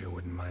 but I sure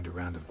wouldn't mind a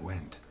round of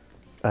Gwent.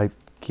 I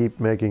keep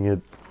making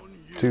it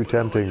too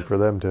tempting for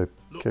them to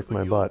kick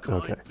my butt.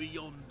 Okay.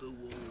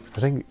 I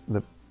think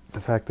the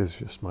fact is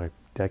just my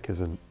deck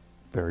isn't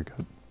very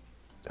good.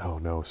 Oh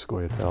no,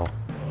 Scoia'tael.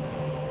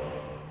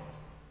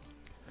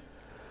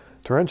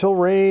 Torrential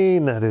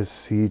Rain, that is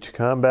Siege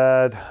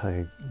Combat.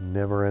 I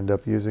never end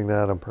up using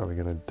that. I'm probably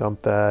going to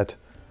dump that.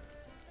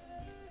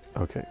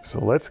 Okay, so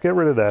let's get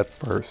rid of that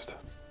first.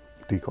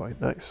 Decoy,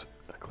 nice.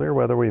 Clear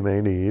weather we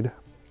may need.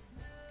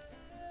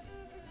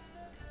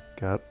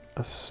 Got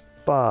a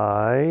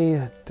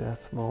Spy,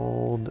 Death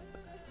Mold.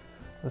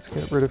 Let's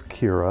get rid of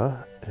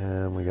Kira,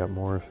 and we got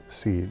more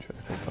Siege,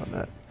 I think, on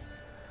that.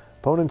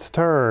 Opponent's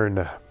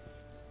turn.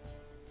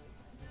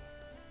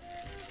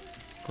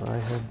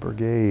 Fryhead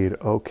Brigade.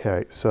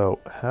 Okay, so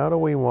how do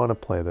we want to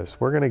play this?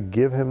 We're going to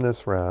give him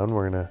this round.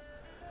 We're going to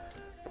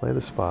play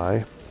the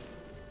Spy.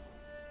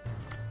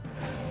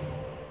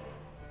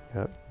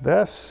 Got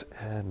this,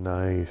 and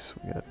nice.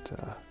 We got,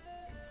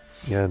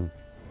 again.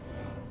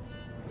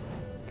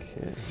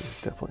 Okay,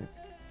 he's definitely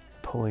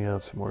pulling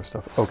out some more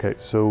stuff. Okay,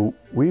 so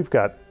we've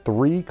got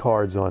 3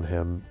 cards on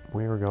him.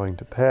 We are going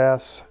to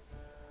pass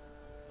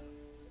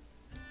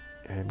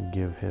and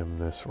give him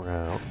this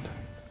round.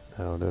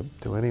 Now,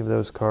 do any of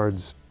those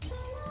cards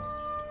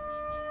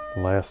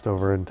last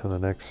over into the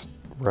next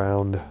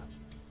round?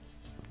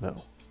 No.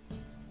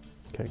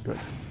 Okay, good.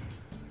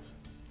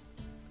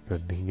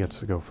 Good, he gets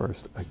to go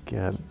first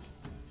again.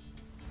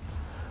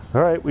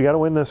 Alright, we gotta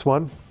win this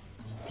one.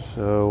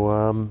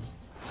 So,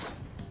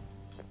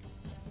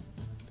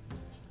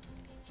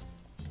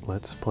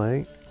 let's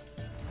play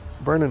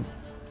Vernon.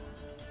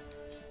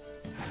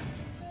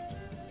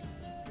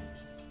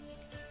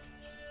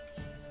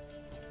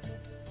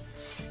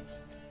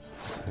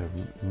 I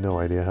have no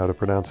idea how to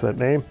pronounce that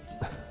name.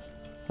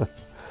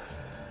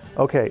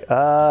 Okay,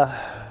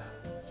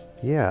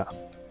 yeah.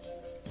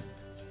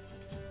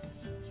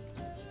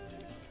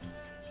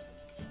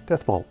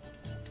 Death Bolt.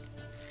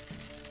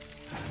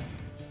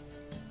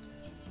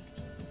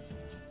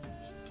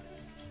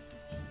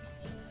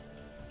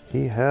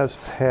 He has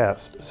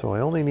passed, so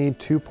I only need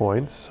 2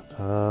 points.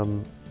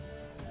 On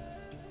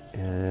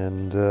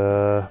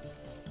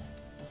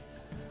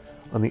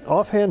the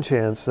offhand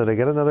chance that I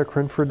get another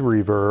Crinford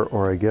Reaver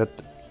or I get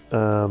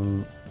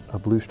a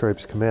Blue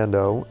Stripes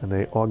Commando and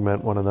they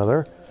augment one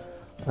another,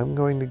 I'm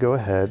going to go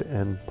ahead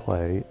and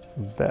play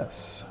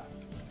Bess.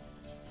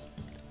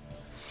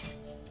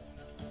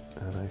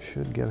 And I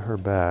should get her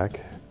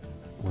back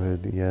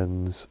with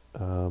Yen's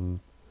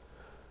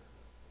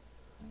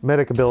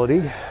medic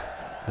ability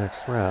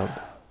next round.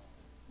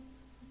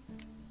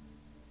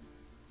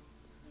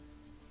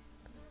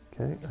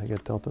 Okay, I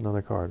get dealt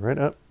another card. Right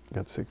up,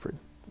 got Siegfried.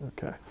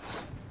 Okay.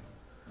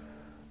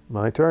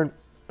 My turn.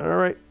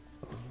 Alright.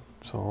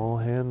 So all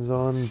hands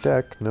on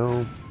deck,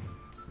 no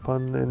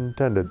pun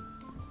intended.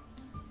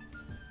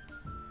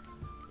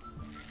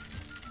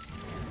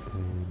 A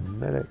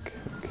medic,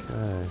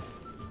 okay.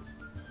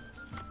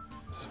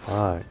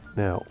 Spy.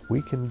 Now,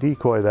 we can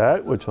decoy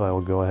that, which I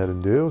will go ahead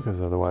and do, because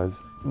otherwise...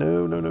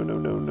 No.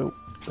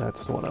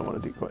 That's the one I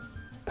want to decoy.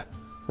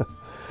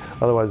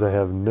 Otherwise, I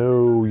have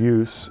no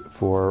use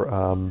for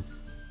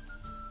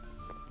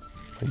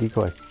a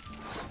decoy.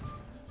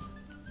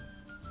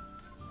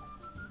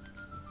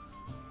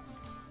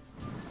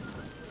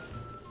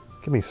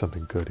 Give me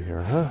something good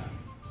here, huh?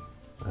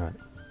 Alright.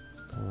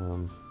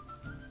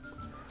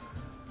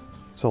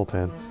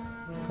 Sultan.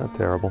 Not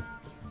terrible.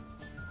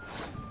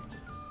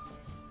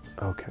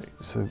 Okay,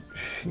 so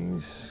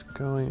she's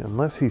going...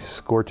 Unless he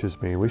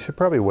scorches me. We should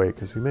probably wait,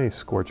 because he may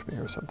scorch me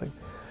or something.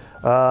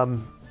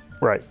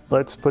 Right,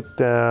 let's put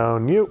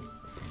down you.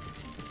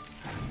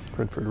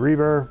 Crinford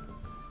Reaver.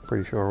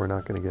 Pretty sure we're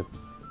not going to get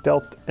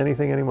dealt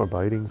anything anymore.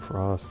 Biting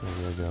Frost.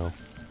 There we go.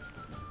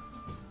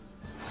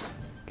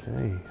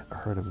 Okay,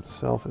 hurt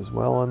himself as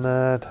well on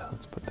that.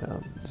 Let's put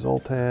down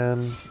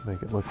Zoltan.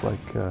 Make it look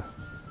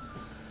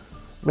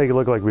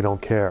like we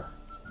don't care.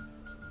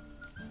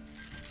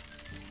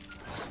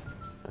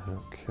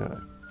 Okay.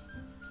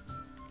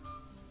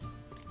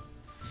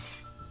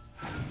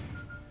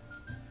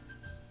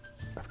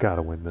 I've got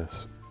to win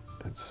this.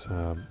 It's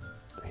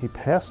he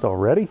passed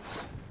already?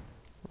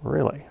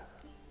 Really?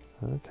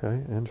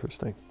 Okay,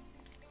 interesting.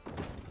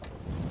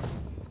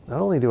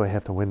 Not only do I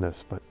have to win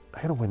this, but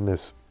I gotta win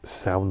this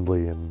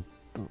soundly and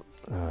you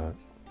know,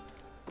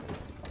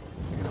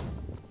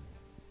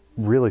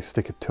 really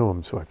stick it to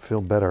him so I feel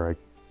better. I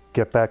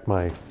get back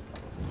my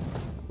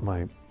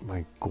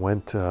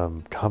Gwent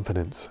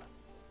confidence.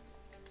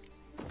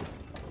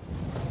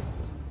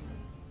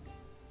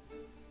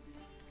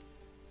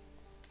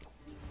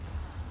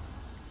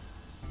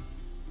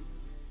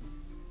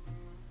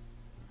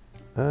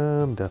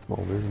 Death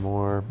Mold is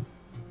more.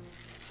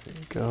 There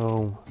you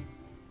go.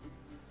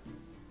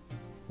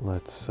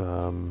 Let's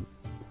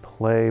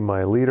play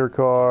my leader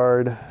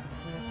card.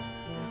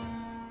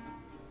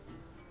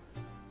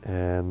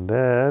 And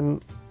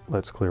then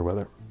let's clear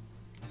weather.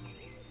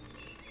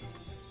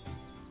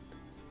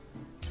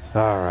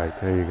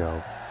 Alright, there you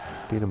go.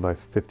 Beat him by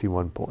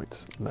 51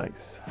 points.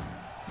 Nice.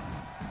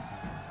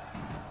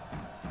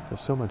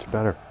 Feels so much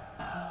better.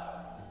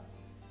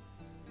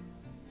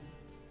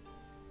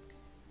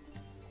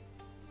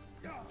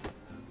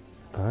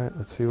 Alright,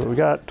 let's see what we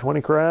got.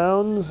 20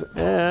 crowns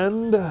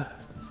and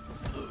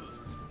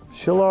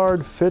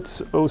Shillard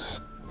Fitz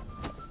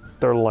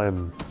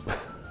Osterlen.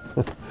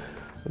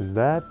 Is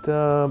that,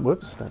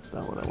 whoops, that's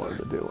not what I wanted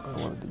to do. I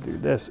wanted to do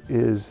this.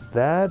 Is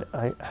that,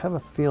 I have a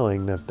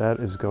feeling that that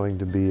is going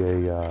to be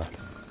a,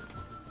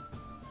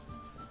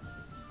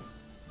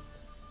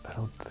 I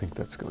don't think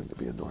that's going to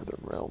be a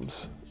Northern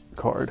Realms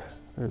card.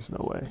 There's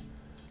no way.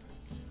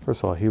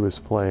 First of all, he was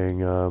playing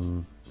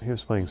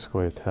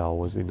Scoia'tael,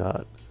 was he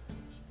not?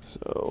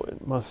 So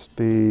it must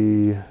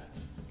be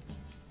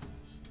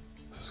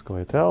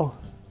Scoia'tael?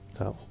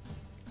 No.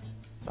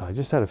 I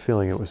just had a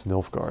feeling it was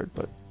Nilfgaard,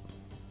 but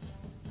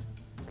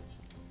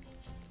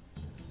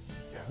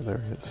yeah, there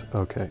it is.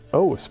 Okay.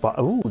 Oh, a spot.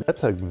 Oh,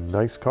 that's a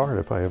nice card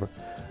if I ever.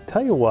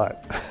 Tell you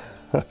what,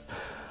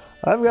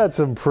 I've got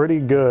some pretty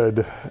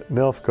good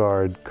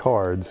Nilfgaard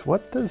cards.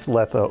 What does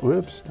Letho?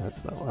 Oops,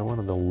 that's not. I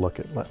wanted to look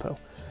at Letho.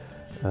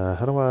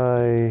 How do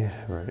I?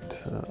 Right,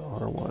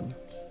 R1.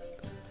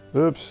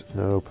 Oops,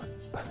 nope.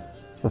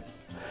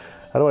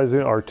 How do I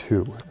zoom?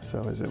 R2.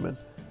 So I zoom in.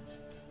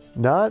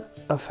 Not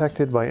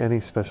affected by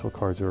any special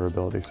cards or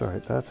abilities.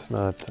 Alright, that's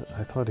not...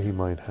 I thought he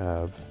might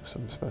have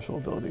some special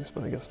abilities,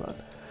 but I guess not.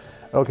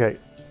 Okay,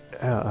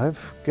 yeah, I've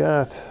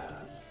got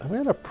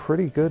a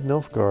pretty good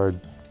Nilfgaard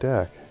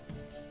deck.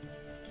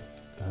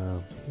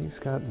 He's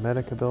got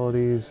medic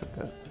abilities. I've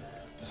got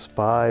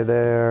Spy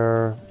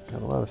there.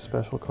 Got a lot of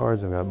special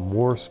cards. I've got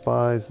more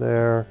Spies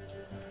there.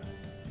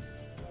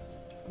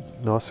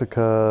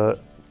 Nausicaa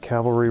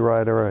Cavalry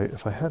Rider.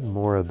 If I had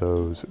more of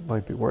those, it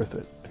might be worth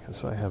it.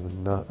 Because I have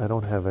not. I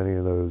don't have any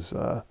of those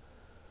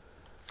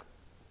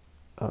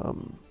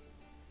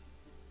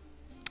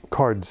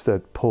cards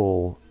that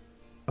pull.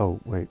 Oh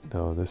wait,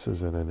 no, this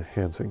is an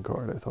enhancing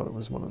card. I thought it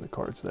was one of the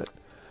cards that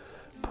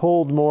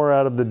pulled more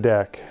out of the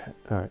deck.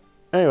 All right.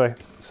 Anyway,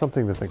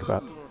 something to think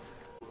about.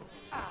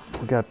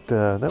 We got.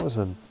 That was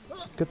a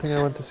good thing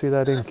I went to see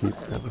that innkeep.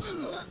 That was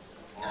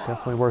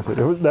definitely worth it.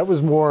 That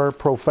was more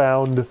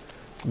profound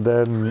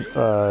than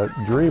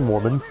Dream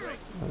Woman.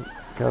 I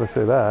gotta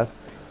say that.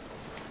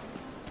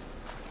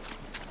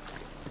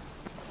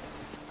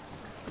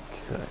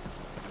 Okay,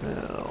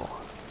 now.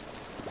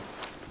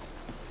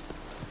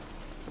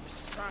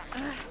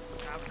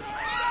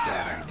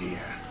 Bad idea.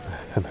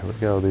 And there we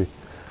go. The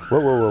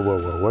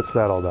whoa! What's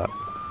that all about?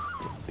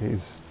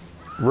 He's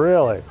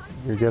really.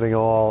 You're getting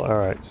all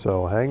right.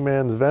 So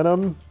Hangman's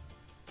Venom.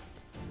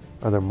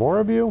 Are there more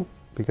of you?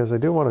 Because I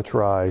do want to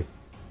try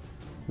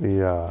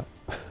the.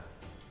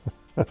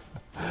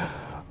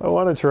 I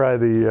want to try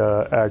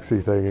the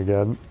Axie thing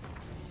again.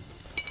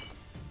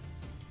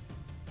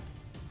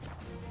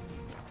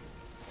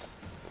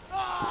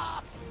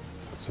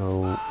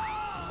 So,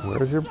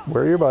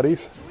 where are your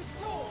buddies?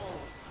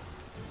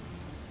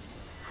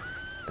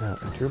 Yeah,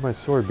 I drew my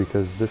sword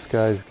because this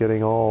guy's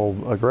getting all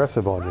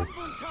aggressive on me.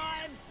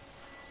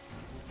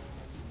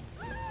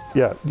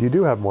 Yeah, you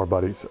do have more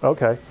buddies.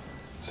 Okay,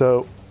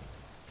 so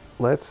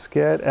let's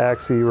get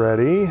Axie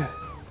ready.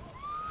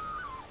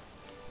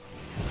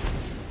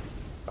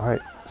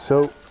 Alright,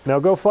 so now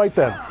go fight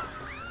them.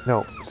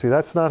 No, see,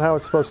 that's not how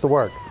it's supposed to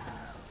work.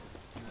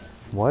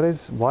 Why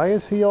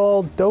is he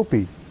all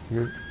dopey?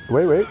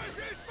 Wait.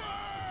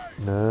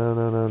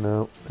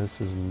 No.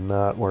 This is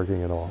not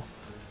working at all.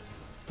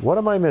 What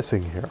am I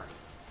missing here?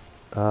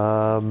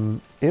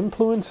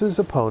 Influences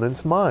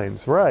opponents'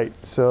 minds. Right,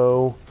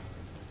 so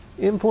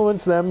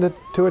influence them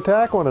to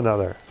attack one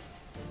another.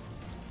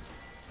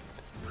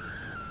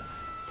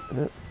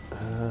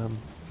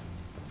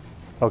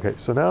 Okay,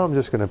 so now I'm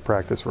just going to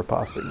practice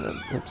riposting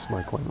then. Oops,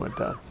 my coin went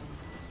down.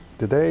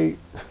 Did they...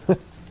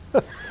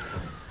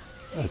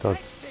 I thought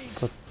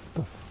the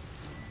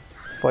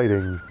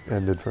fighting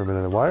ended for a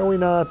minute. Why are we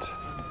not...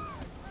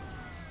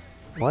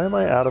 Why am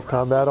I out of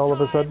combat all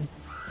of a sudden?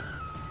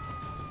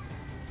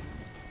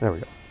 There we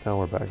go. Now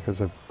we're back,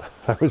 because I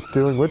was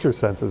doing Witcher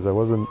senses. I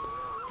wasn't...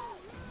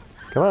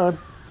 Come on.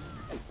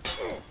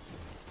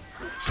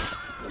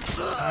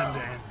 Time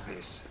to end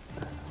this.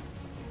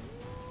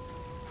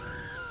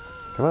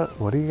 Come on.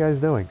 What are you guys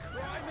doing?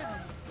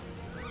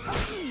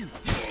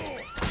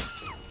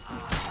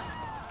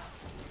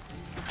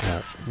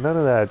 Yeah, none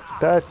of that.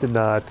 That did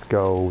not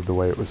go the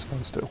way it was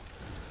supposed to.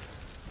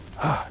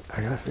 I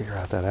gotta figure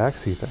out that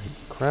axie thing.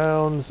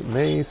 Crowns,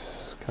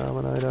 mace,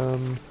 common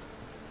item,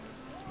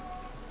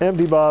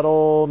 empty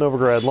bottle,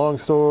 Novigrad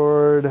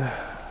longsword,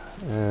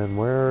 and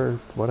where?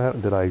 What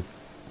happened? Did I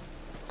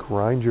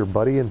grind your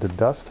buddy into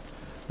dust?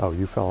 Oh,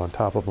 you fell on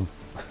top of him.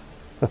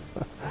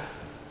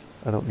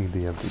 I don't need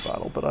the empty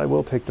bottle, but I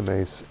will take the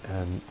mace,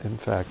 and in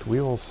fact, we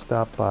will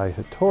stop by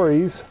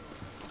Hattori's,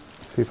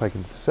 see if I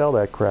can sell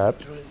that crap,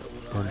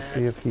 and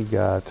see if he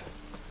got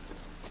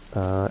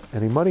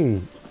any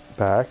money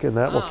back, and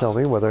that will tell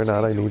me whether or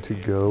not I need to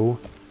go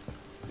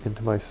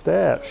into my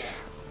stash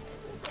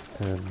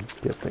and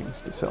get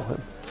things to sell him.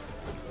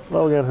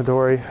 Hello again,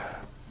 Hattori.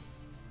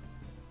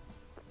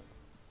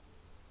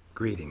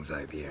 Greetings,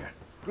 Ibier.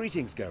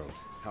 Greetings, Geralt.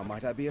 How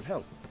might I be of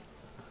help?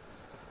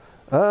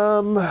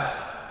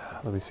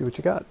 Let me see what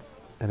you got.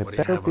 And it What do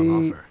you better have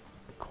on be offer?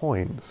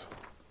 coins.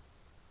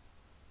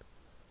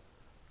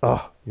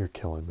 Oh, you're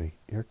killing me.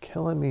 You're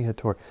killing me,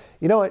 Hattori.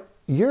 You know what?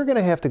 You're going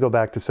to have to go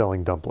back to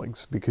selling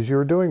dumplings, because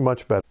you're doing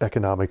much better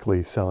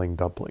economically selling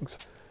dumplings.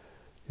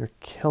 You're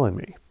killing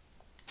me.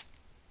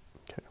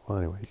 Okay, well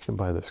anyway, you can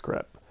buy this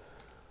crap.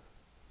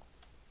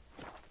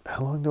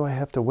 How long do I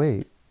have to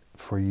wait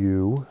for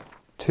you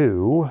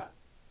to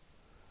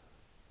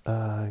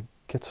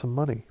get some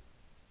money?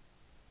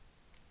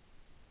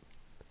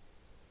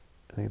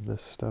 Any of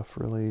this stuff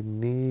really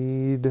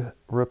need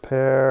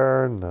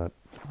repair? Not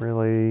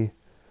really.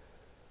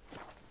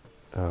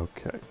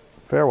 Okay.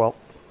 Farewell.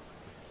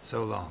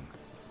 So long.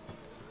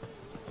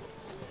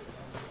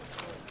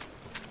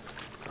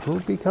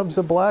 Who becomes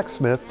a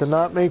blacksmith to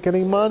not make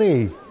any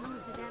money? As long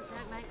as the damp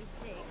don't make me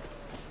sick.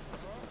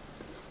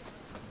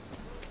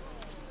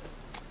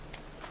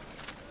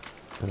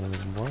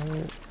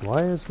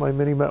 Why is my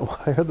mini-map,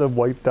 why are the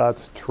white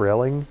dots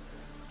trailing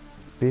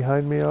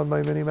behind me on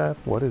my mini-map?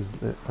 What is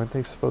it? Aren't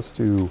they supposed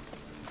to...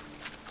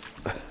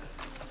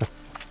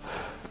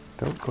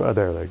 Don't,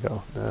 there they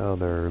go. Now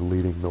they're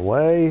leading the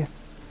way.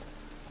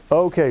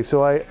 Okay,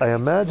 so I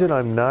imagine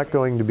I'm not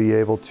going to be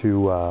able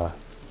to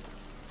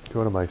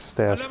go to my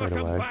stash right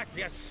away. Back,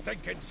 you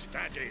stinking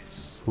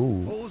stagges.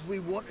 Ooh. All we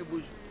wanted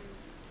was...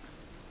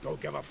 Don't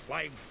give a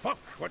flying fuck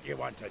what you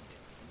wanted.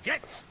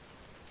 Get!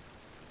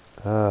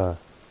 I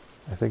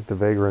think the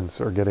Vagrants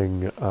are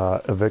getting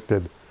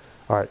evicted.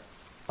 Alright,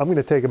 I'm going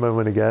to take a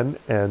moment again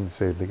and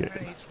save the game.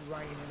 It's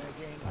raining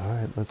again.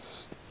 Alright,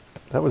 let's...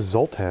 That was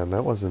Zoltan,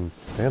 that wasn't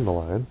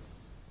Dandelion.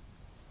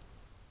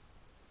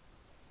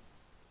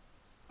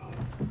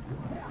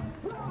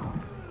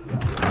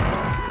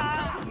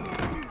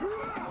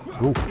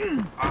 Ooh.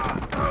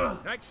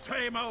 Next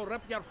time I'll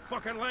rip your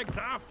fucking legs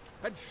off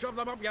and shove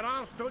them up your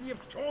ass till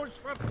you've toes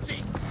for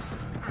teeth.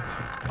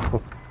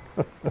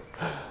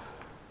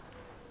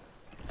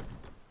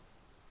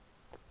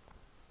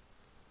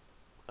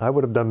 I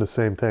would have done the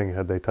same thing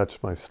had they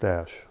touched my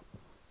stash.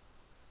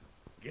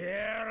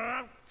 Get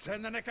out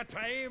in the nick of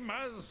time,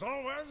 as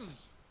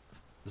always.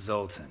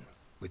 Zoltan,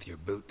 with your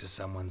boot to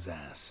someone's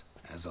ass,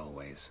 as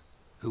always.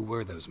 Who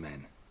were those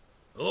men?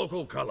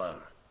 Local colour.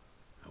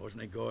 I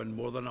wasn't going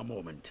more than a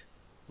moment.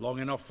 Long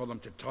enough for them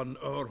to turn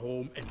our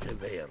home into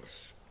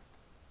theirs.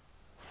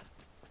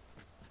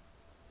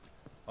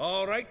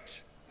 All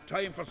right,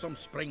 time for some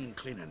spring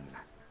cleaning.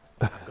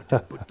 I've got to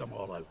put them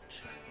all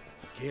out.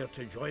 Care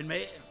to join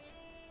me?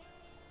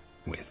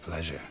 With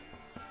pleasure.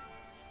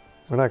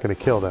 We're not going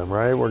to kill them,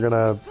 right? We're going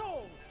to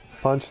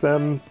punch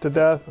them to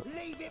death?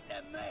 Leave it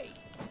to me.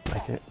 I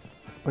can't...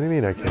 What do you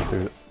mean I can't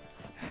do it?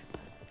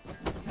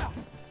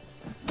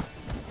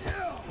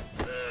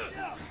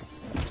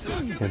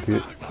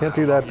 Can't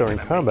do that during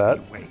combat.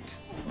 Wait.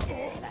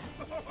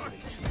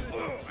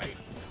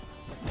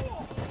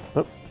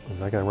 Oh, is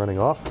that guy running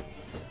off?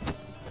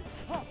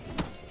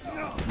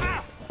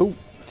 Oh,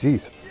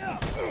 jeez.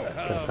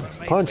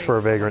 Punch for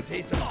a vagrant.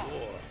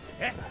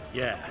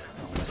 Yeah,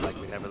 almost like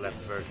we never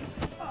left Virgin.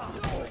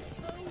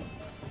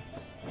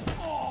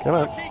 Come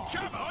on.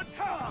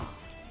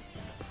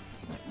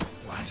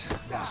 What?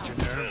 Lost your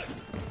nerve?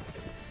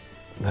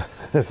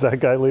 Is that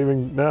guy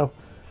leaving now?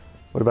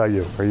 What about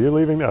you? Are you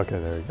leaving? Okay,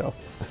 there you go.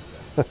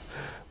 At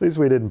least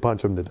we didn't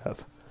punch him to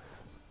death.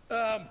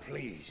 I'm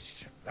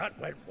pleased. That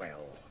went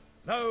well.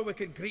 Now we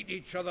can greet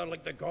each other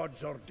like the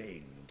gods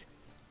ordained.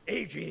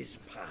 Ages,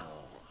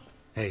 pal.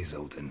 Hey,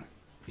 Zoltan.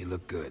 You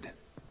look good.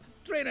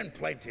 Training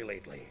plenty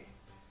lately.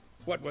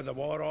 What with the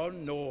war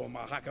on, no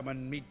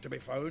Mahakaman meat to be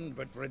found,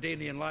 but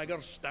Redanian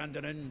lagers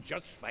standing in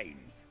just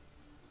fine.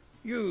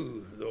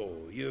 You, though,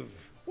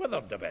 you've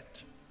withered a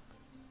bit.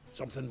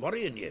 Something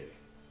worrying you?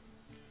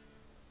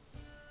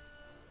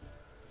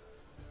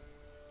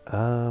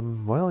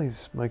 Well,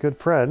 he's my good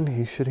friend.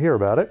 He should hear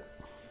about it.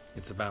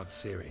 It's about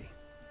Ciri.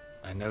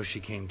 I know she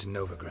came to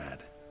Novigrad.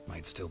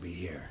 Might still be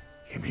here.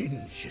 You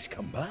mean she's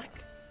come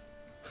back?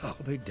 I'll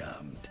be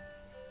damned.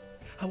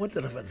 I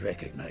wonder if I'd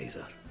recognize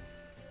her.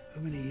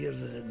 How many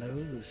years is it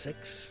now?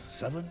 6,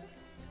 7?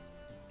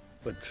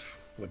 But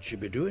what'd she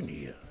be doing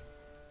here?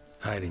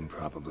 Hiding,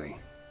 probably.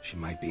 She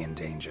might be in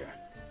danger.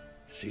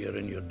 See her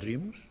in your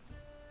dreams?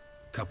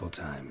 Couple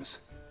times.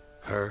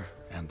 Her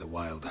and the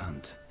Wild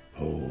Hunt.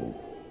 Oh,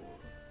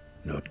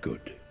 not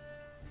good.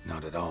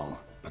 Not at all,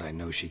 but I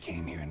know she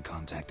came here and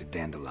contacted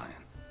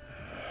Dandelion.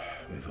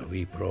 We've a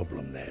wee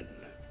problem then.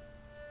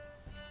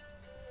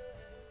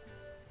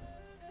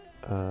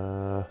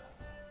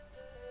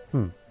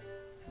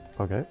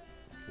 Okay.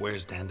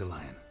 Where's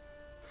Dandelion?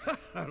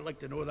 I'd like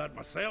to know that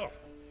myself.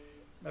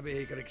 Maybe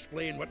he could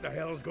explain what the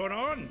hell's going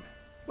on.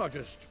 I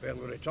just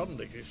barely returned,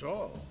 as you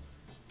saw.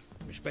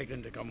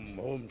 Expecting to come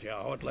home to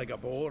a hut like a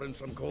boar and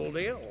some cold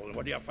ale, and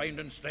what do you find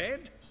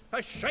instead? A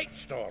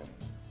shitestorm.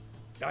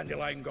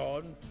 Dandelion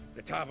gone,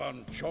 the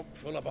tavern chock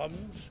full of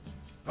bums.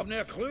 Have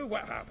no clue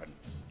what happened.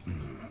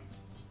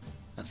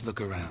 Let's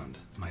look around.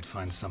 Might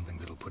find something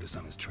that'll put us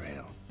on his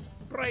trail.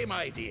 Prime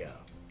idea.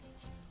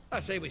 I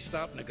say we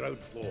start on the ground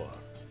floor.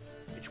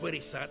 It's where he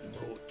sat and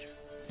wrote.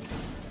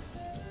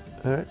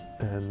 Alright,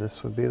 and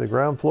this would be the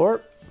ground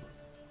floor.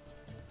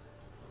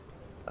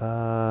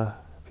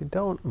 If you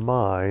don't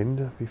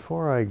mind,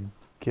 before I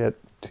get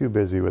too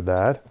busy with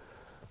that,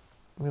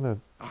 I'm going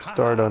to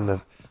start on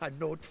the... A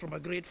note from a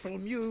grateful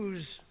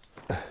muse.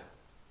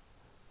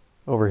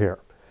 over here.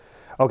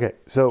 Okay,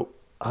 so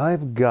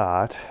I've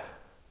got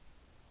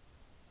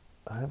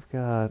a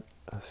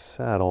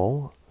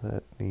saddle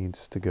that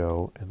needs to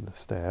go in the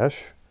stash,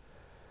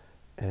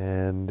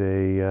 and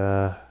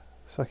a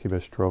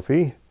succubus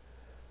trophy.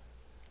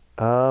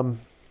 And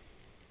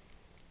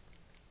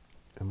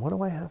what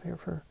do I have here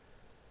for?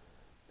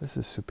 This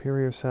is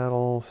superior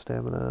saddle,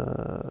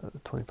 stamina,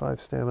 25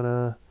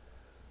 stamina,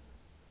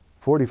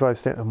 45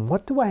 stamina. And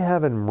what do I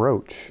have in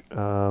Roach?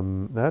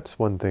 That's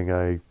one thing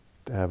I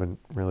haven't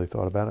really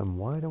thought about. And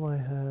why do I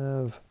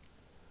have...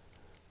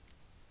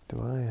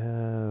 Do I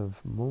have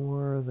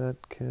more that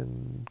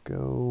can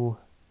go...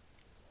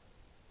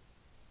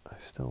 I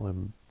still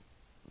am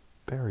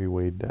very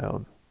weighed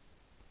down.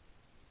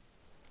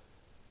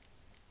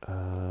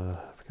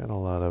 I've got a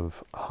lot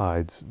of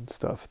hides and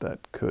stuff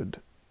that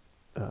could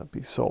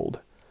be sold.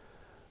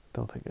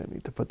 Don't think I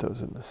need to put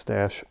those in the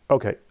stash.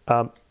 Okay,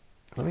 let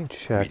me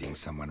check. Reading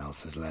someone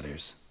else's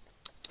letters.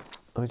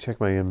 Let me check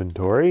my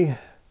inventory.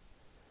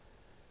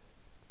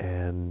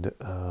 And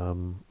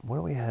what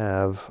do we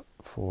have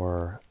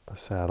for a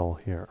saddle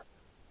here?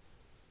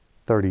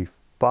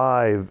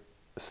 35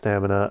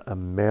 stamina, a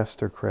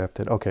master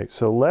crafted. Okay,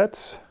 so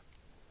let's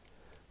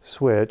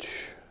switch.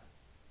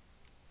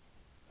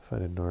 If I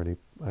didn't already,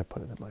 I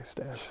put it in my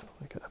stash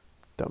like a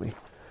dummy.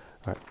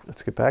 All right,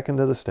 let's get back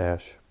into the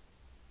stash.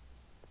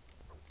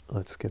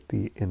 Let's get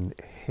the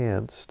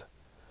enhanced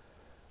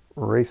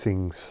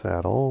racing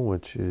saddle,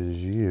 which is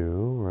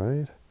you,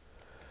 right?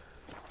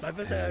 My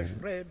visage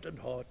red and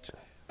hot,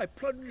 I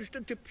plunged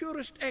into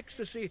purest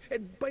ecstasy,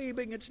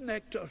 imbibing its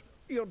nectar.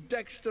 Your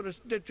dexterous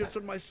digits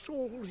on my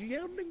soul's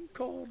yearning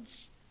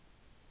chords.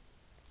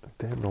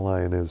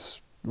 Dandelion is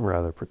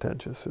rather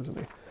pretentious, isn't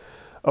he?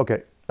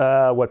 Okay,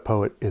 what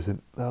poet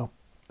isn't, though?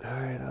 All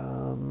right,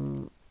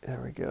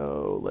 there we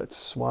go. Let's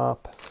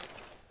swap.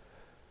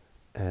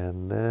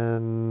 And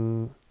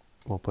then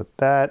we'll put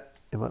that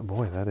in my...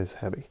 Boy, that is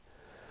heavy.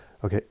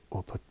 Okay,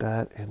 we'll put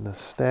that in the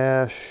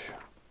stash.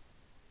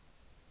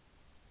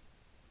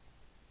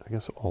 I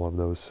guess all of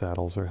those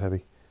saddles are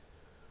heavy.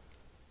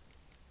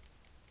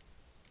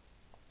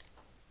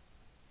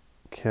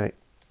 Okay.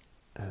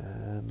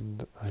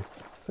 And I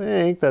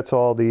think that's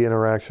all the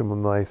interaction with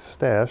my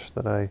stash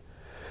that I...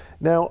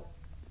 Now,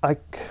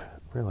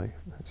 really,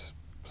 there's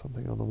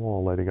something on the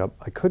wall lighting up.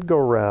 I could go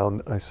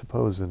around, I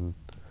suppose, and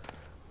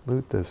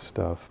loot this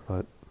stuff,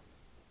 but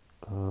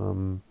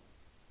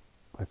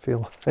I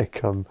feel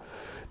like I'm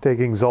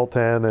taking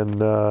Zoltan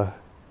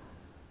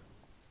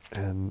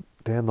and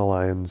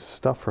Dandelion's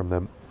stuff from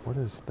them. What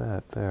is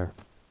that there?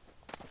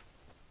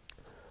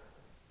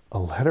 A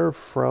letter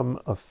from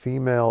a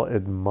female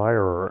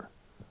admirer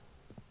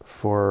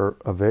for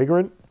a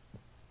vagrant,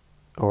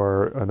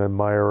 or an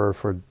admirer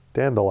for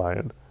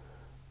Dandelion.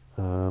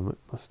 It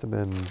must have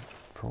been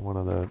for one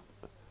of the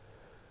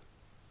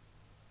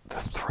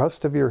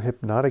thrust of your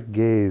hypnotic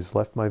gaze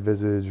left my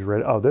visage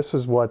red. Oh, this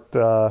is what,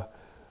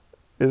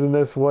 isn't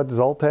this what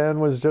Zoltan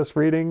was just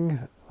reading?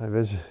 My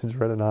visage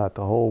red and hot.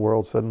 The whole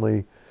world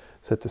suddenly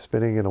set to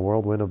spinning in a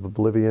whirlwind of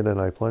oblivion, and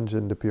I plunged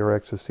into pure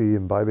ecstasy,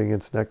 imbibing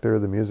its nectar,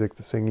 the music,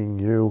 the singing,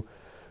 you.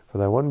 For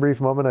that one brief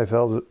moment, I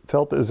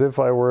felt as if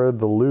I were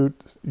the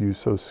lute you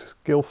so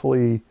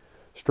skillfully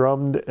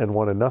strummed, and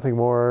wanted nothing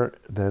more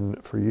than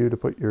for you to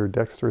put your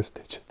dexterous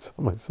digits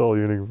on my soul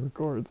yearning for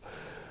chords.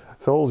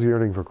 Soul's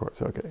yearning for chords.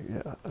 Okay,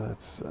 yeah,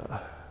 that's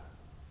a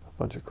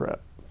bunch of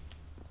crap.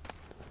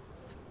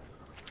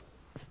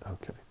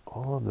 Okay,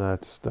 all of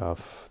that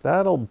stuff,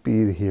 that'll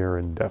be here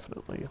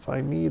indefinitely. If I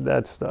need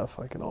that stuff,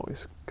 I can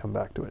always come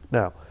back to it.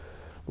 Now,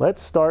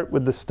 let's start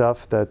with the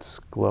stuff that's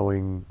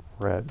glowing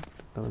red.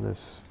 None of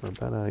this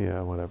verbena,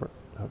 yeah, whatever.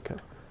 Okay.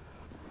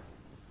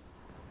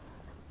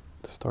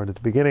 Start at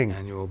the beginning.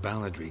 Annual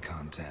balladry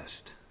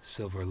contest.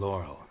 Silver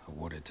laurel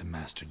awarded to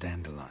Master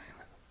Dandelion.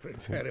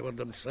 Prince Hereward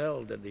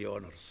himself did the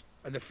honours,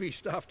 and the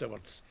feast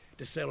afterwards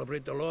to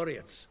celebrate the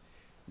laureates.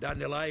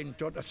 Dandelion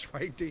taught the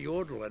swine to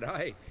yodel, and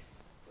I...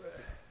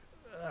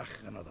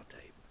 another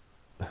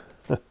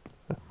time.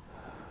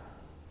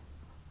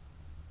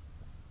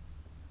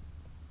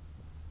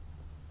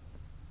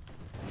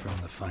 From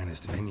the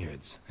finest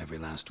vineyards, every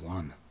last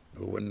one.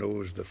 No one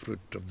knows the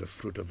fruit of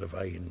the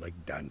vine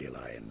like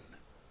Dandelion.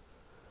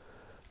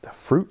 The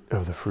fruit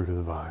of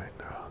the vine.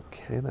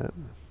 Okay,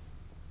 then.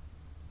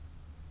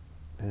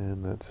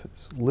 And that's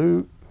his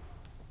loot.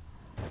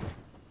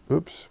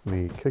 Oops,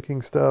 me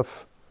kicking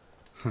stuff.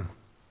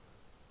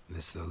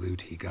 This the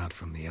loot he got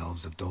from the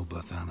elves of Dol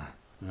Blathanna.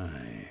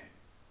 Aye.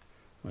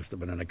 Must have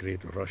been in a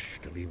great rush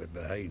to leave it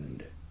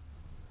behind.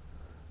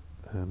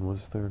 And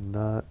was there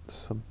not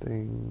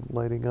something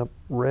lighting up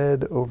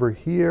red over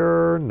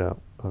here?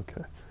 No.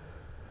 Okay.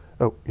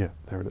 Oh, yeah,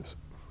 there it is.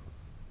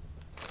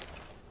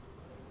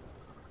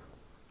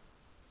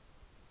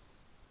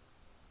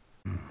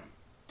 Hmm.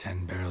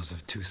 10 barrels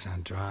of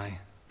Toussaint Dry,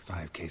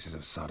 5 cases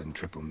of sodden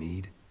triple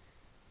mead.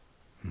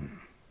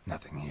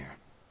 Nothing here.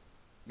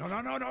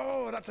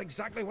 No, that's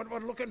exactly what we're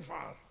looking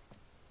for.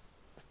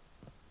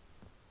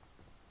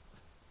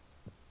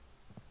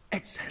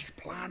 It's his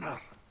planner.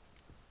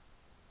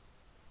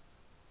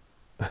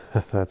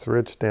 That's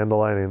rich,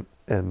 dandelion,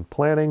 and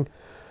planning.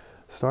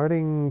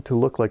 Starting to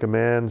look like a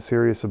man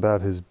serious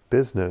about his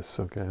business.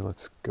 Okay,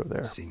 let's go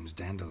there. Seems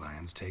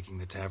Dandelion's taking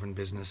the tavern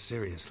business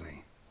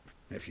seriously.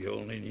 If you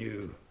only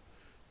knew.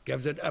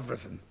 Gives it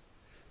everything.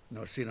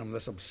 Not seen him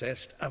this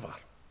obsessed ever.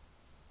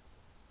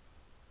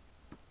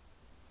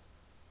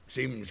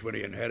 Seems when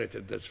he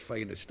inherited this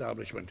fine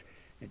establishment,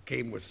 it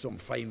came with some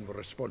fine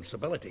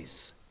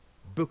responsibilities.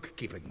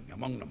 Bookkeeping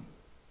among them.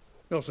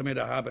 He also made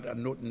a habit of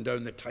noting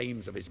down the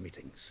times of his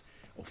meetings,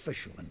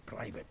 official and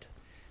private.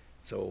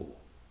 So,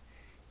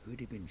 who'd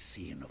he been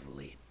seeing of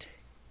late?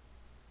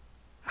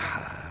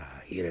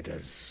 Ah, here it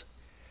is.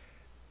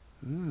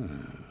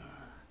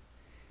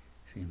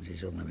 Seems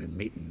he's only been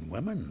meeting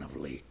women of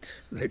late,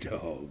 the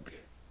dog.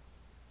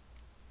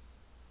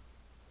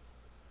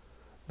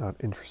 Not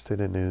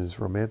interested in his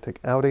romantic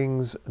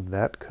outings.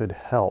 That could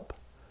help.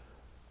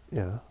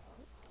 Yeah.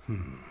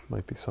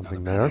 Might be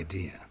something Not a there. bad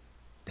idea.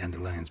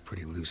 Dandelion's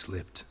pretty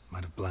loose-lipped.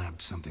 Might have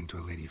blabbed something to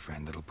a lady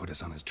friend that'll put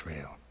us on his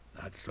trail.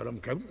 That's what I'm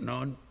counting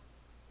on.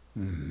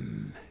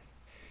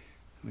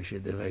 We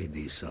should divide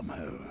these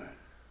somehow.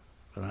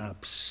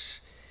 Perhaps...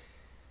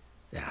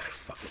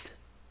 fuck it.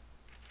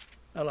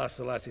 I'll ask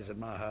the lassies in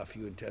my half,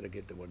 you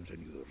interrogate the ones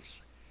in yours.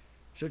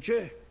 Suit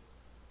you?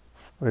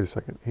 Wait a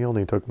second. He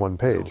only took one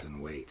page. Sultan,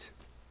 wait.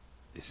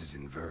 This is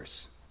in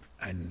verse.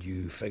 And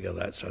you figure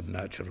that's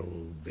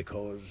unnatural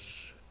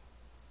because...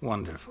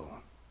 Wonderful.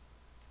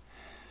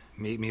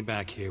 Meet me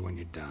back here when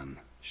you're done.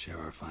 Share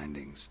our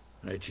findings.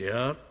 Right you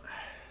are.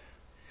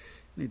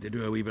 Need to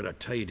do a wee bit of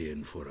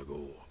tidying before I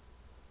go.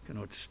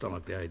 Cannot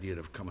stomach the idea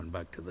of coming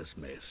back to this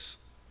mess.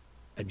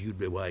 And you'd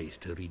be wise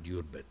to read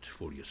your bit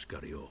before you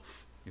scurry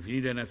off. If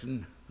you need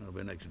anything, I'll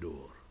be next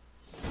door.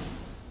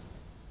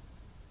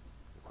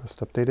 Quest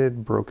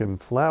updated. Broken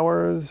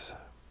flowers.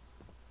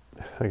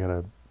 I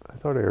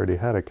thought I already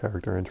had a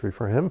character entry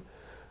for him.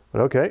 But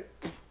okay.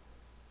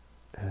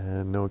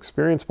 And no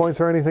experience points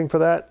or anything for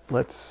that.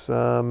 Let's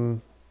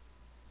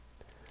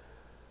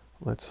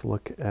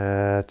look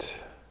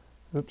at...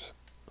 Oops.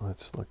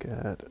 Let's look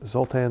at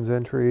Zoltan's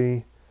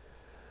entry.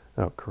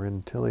 Oh,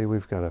 Corinne Tilly.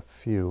 We've got a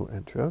few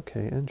entries.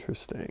 Okay,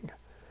 interesting.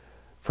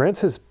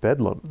 Francis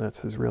Bedlam. That's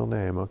his real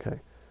name. Okay.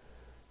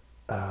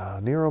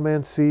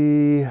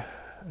 Neuromancy.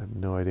 I have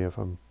no idea if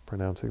I'm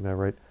pronouncing that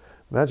right.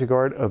 Magic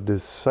art of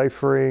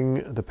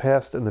deciphering the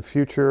past and the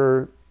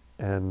future,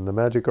 and the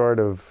magic art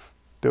of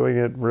doing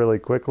it really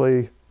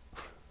quickly,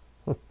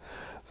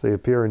 as they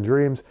appear in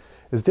dreams,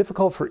 is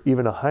difficult for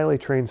even a highly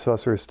trained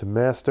sorceress to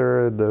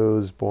master.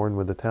 Those born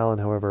with the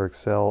talent, however,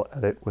 excel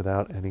at it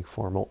without any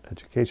formal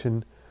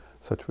education.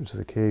 Such was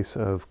the case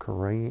of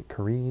Corinne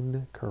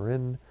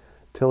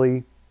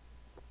Tilly,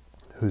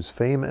 whose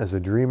fame as a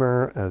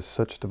dreamer, as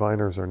such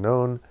diviners are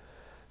known,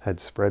 had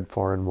spread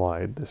far and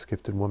wide. This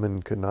gifted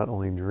woman could not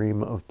only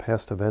dream of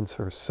past events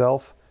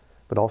herself,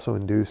 but also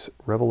induce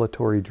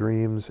revelatory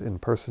dreams in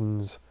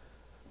persons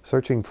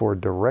searching for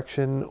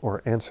direction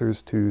or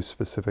answers to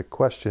specific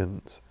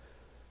questions.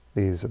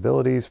 These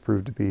abilities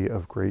proved to be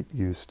of great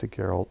use to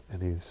Geralt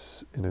in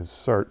his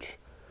search.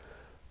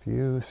 If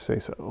you say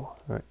so. All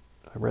right,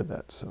 I read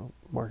that, so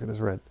mark it as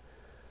read.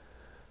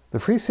 The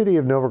free city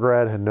of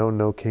Novigrad had known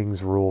no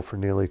king's rule for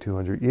nearly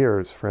 200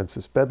 years.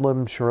 Francis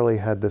Bedlam surely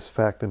had this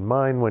fact in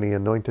mind when he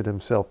anointed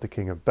himself the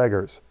King of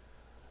Beggars,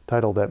 a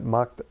title that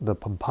mocked the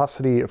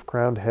pomposity of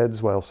crowned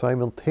heads while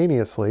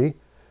simultaneously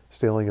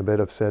stealing a bit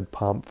of said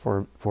pomp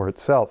for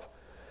itself.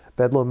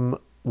 Bedlam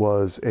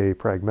was a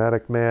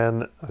pragmatic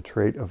man, a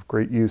trait of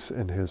great use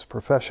in his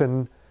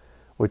profession,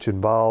 which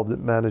involved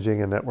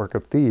managing a network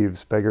of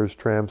thieves, beggars,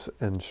 tramps,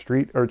 and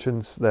street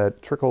urchins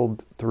that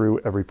trickled through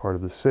every part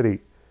of the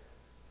city.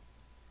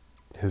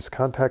 His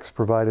contacts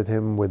provided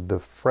him with the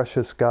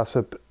freshest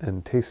gossip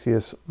and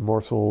tastiest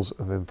morsels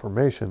of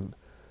information,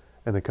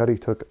 and the cut he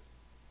took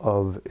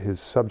of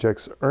his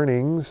subjects'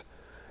 earnings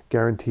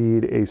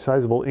guaranteed a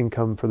sizable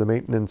income for the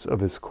maintenance of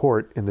his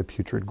court in the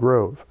Putrid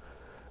Grove.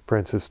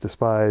 Francis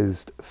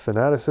despised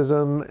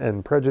fanaticism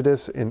and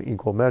prejudice in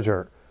equal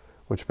measure,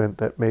 which meant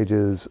that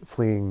mages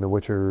fleeing the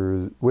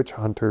witch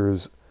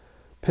hunters'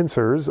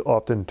 pincers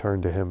often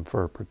turned to him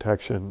for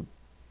protection.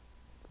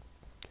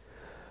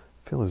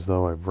 I feel as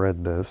though I've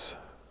read this.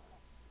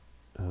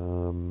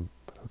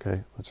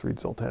 Okay, let's read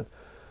Zoltan.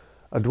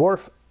 A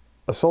dwarf,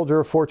 a soldier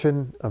of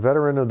fortune, a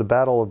veteran of the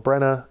Battle of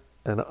Brenna,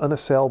 an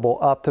unassailable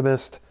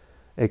optimist,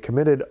 a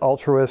committed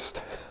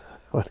altruist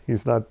when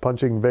he's not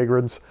punching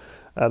vagrants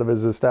out of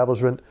his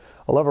establishment,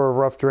 a lover of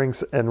rough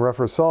drinks and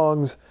rougher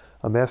songs,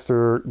 a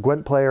master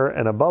Gwent player,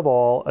 and above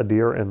all, a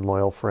dear and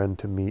loyal friend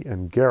to me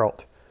and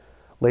Geralt.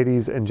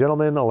 Ladies and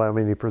gentlemen, allow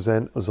me to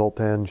present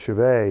Zoltan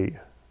Chevet.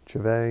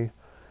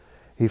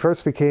 We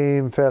first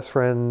became fast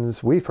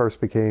friends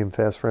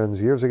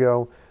years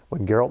ago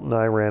when Geralt and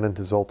I ran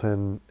into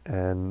Zoltan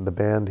and the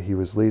band he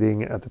was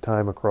leading at the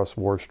time across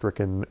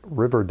war-stricken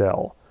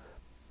Riverdell.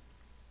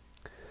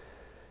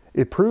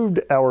 It proved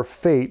our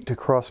fate to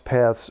cross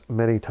paths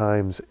many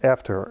times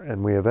after,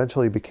 and we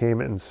eventually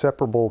became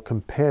inseparable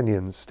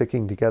companions,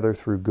 sticking together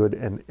through good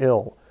and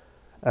ill.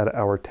 At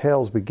our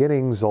tale's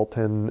beginning,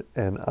 Zoltan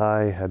and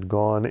I had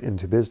gone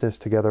into business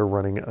together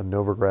running a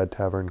Novigrad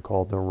tavern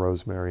called the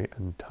Rosemary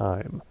and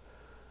Thyme.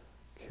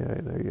 Okay,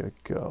 there you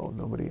go.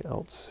 Nobody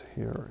else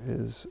here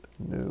is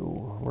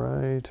new,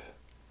 right?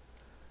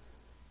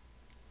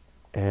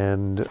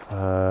 And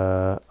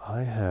I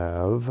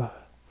have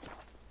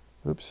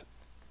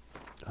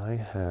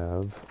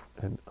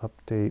an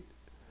update.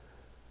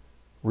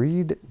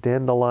 Read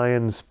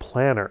Dandelion's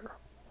Planner.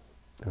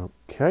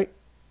 Okay.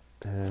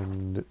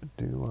 And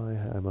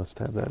I must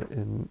have that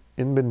in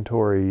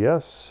inventory.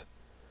 Yes.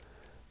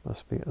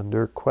 Must be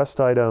under quest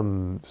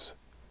items.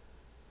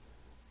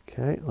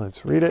 Okay,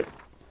 let's read it.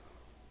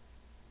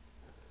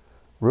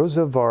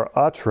 Rosa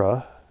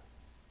Varatra.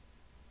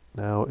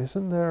 Now,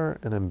 isn't there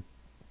an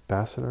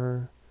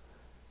ambassador?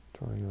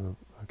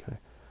 Okay.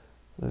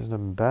 There's an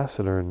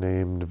ambassador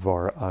named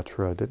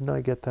Varatra. Didn't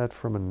I get that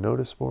from a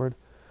notice board?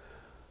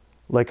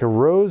 Like a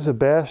rose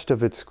abashed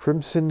of its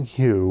crimson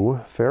hue,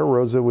 fair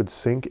Rosa would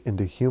sink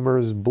into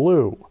humor's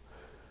blue.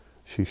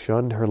 She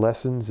shunned her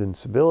lessons in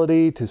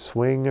civility to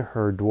swing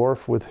her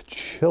dwarf with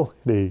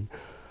agility.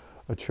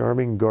 A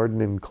charming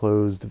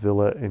garden-enclosed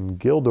villa in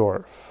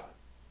Gildorf.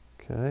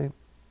 Okay.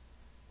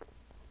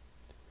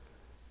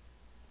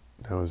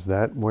 Now, is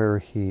that where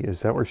she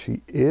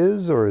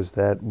is, or is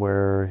that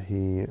where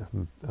he...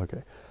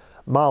 Okay.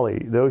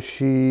 Molly,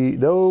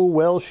 though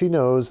well she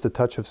knows the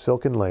touch of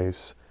silk and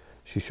lace,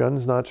 she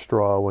shuns not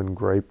straw when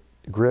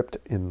gripped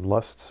in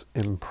lust's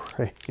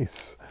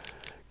embrace.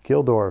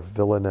 Gildorf,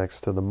 villa next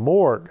to the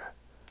morgue.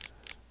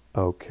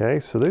 Okay,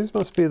 so these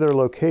must be their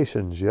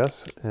locations,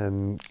 yes?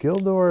 And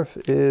Gildorf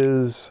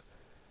is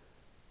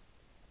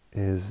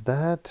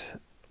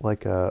that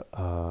like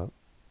a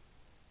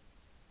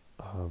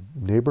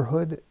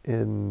neighborhood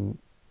in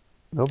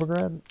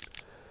Novigrad?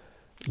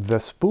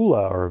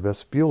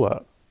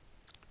 Vespula.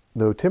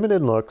 Though timid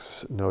in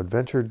looks, no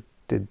adventure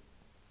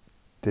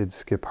did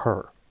skip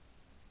her.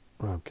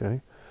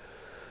 Okay.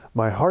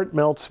 My heart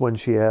melts when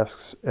she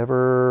asks,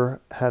 ever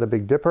had a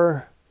Big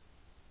Dipper?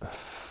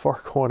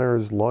 Far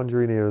corners,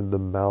 laundry near the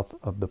mouth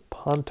of the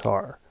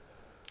Pontar.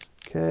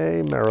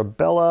 Okay,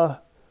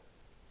 Marabella.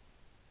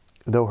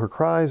 Though her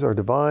cries are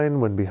divine,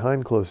 when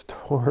behind closed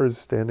doors,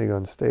 standing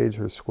on stage,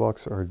 her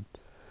squawks are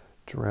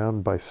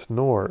drowned by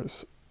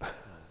snores.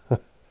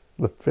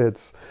 The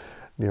Fits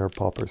near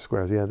Pauper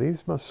Squares. Yeah,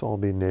 these must all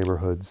be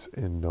neighborhoods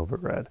in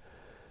Novigrad.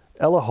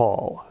 Ella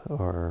Hall,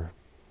 or,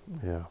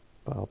 yeah,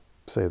 I'll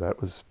say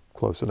that was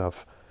close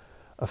enough.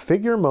 A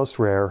figure most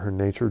rare, her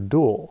nature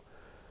dual.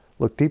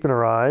 Look deep in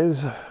her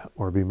eyes,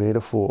 or be made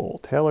a fool.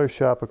 Tailor's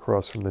shop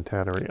across from the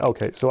tannery.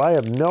 Okay, so I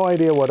have no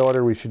idea what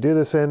order we should do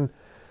this in.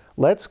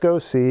 Let's go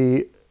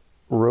see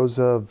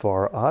Rosa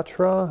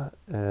Varatra,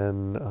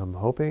 and I'm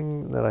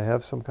hoping that I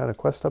have some kind of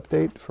quest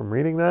update from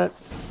reading that.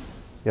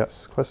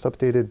 Yes, quest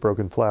updated,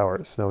 Broken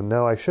Flowers.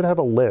 Now I should have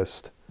a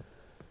list.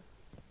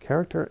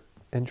 Character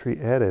entry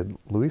added,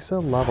 Louisa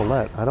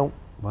Lavalette. I don't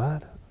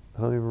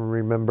even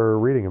remember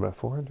reading about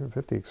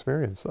 450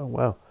 experience though.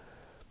 Wow.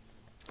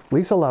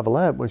 Lisa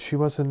Lavalette, was she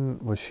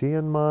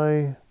in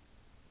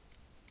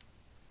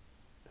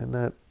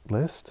that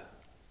list?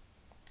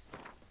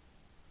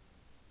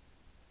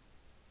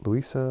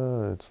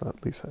 Louisa, it's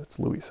not Lisa, it's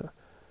Louisa.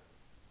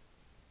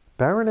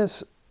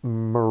 Baroness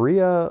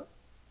Maria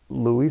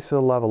Louisa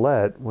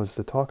Lavalette was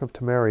the talk of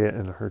Temeria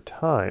in her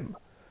time.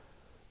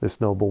 This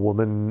noble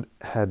woman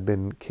had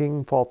been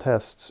King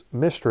Foltest's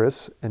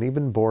mistress and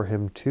even bore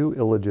him 2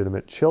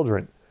 illegitimate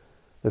children.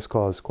 This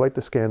caused quite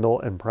the scandal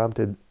and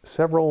prompted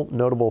several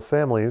notable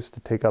families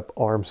to take up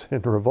arms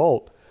in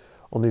revolt,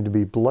 only to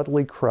be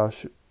bloodily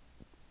crushed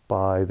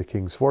by the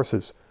king's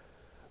forces,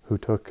 who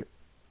took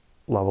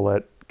La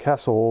Valette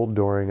Castle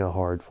during a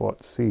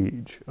hard-fought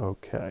siege.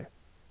 Okay.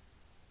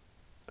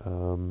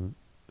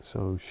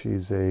 So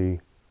she's a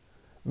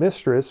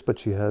mistress,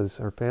 but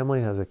her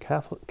family has a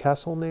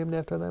castle named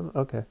after them?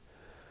 Okay.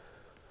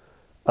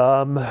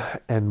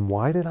 And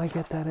why did I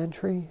get that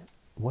entry?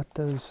 What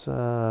does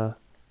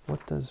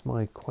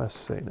my quest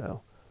say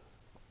now?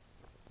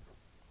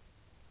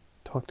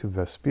 Talk to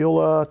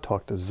Vespula,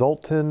 talk to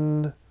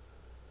Zoltan.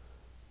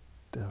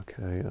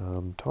 Okay,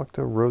 talk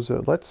to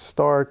Rosa. Let's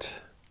start.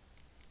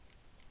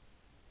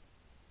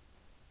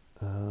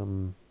 I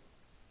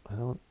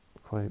don't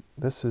quite.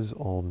 This is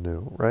all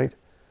new, right?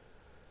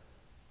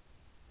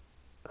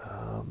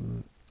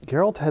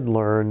 Geralt had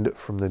learned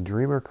from the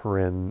dreamer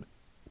Corinne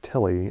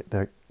Tilly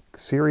that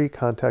Ciri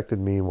contacted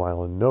me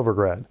while in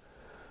Novigrad.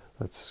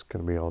 That's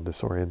going to be all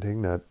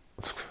disorienting.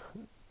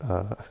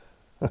 That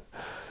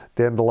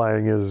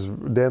Dandelion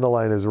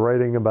is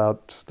writing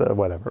about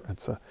whatever.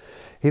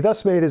 He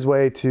thus made his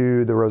way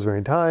to the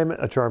Rosary Time,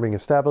 a charming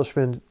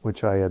establishment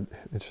which I had.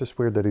 It's just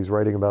weird that he's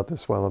writing about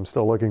this while I'm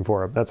still looking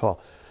for him. That's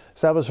all.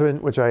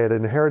 Establishment which I had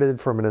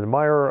inherited from an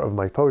admirer of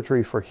my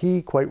poetry, for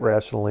he quite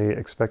rationally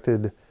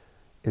expected.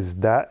 Is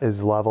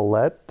La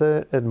Valette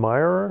the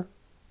admirer?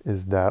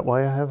 Is that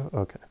why I have?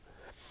 Okay.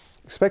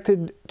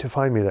 Expected to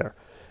find me there.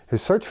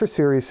 His search for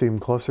Ciri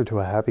seemed closer to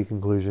a happy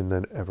conclusion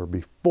than ever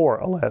before.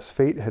 Alas,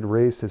 fate had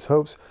raised his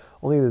hopes,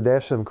 only to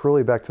dash them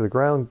cruelly back to the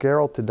ground.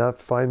 Geralt did not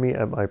find me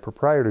at my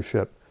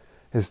proprietorship.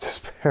 His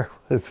despair...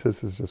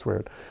 This is just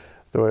weird.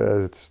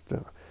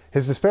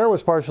 His despair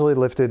was partially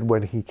lifted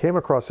when he came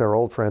across our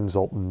old friend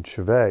Zoltan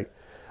Chevet.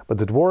 But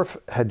the dwarf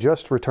had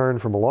just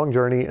returned from a long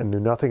journey and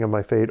knew nothing of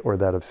my fate or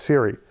that of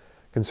Ciri.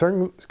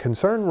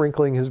 Concern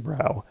wrinkling his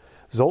brow,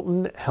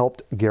 Zoltan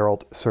helped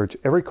Geralt search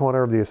every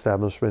corner of the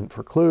establishment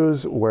for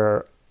clues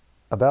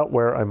about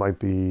where I might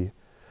be.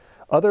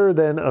 Other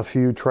than a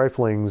few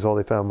triflings, all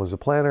they found was a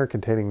planner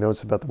containing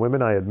notes about the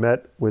women I had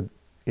met with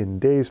in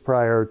days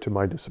prior to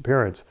my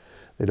disappearance.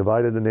 They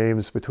divided the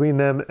names between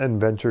them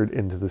and ventured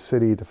into the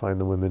city to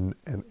find the women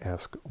and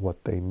ask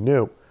what they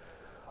knew.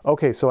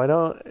 Okay, so I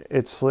know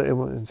it's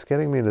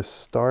getting me to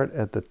start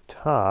at the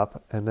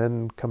top and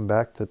then come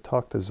back to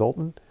talk to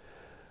Zoltan.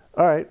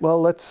 All right, well,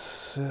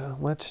 let's.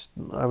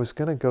 I was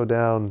going to go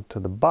down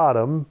to the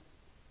bottom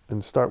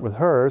and start with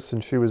her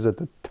since she was at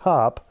the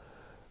top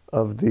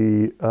of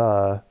the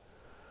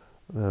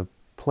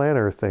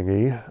planner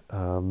thingy,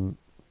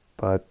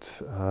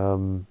 but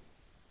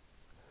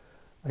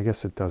I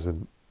guess it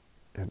doesn't.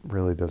 It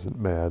really doesn't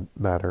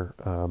matter.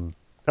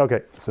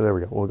 Okay, so there we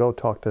go. We'll go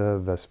talk to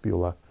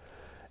Vespula.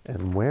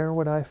 And where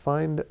would I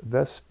find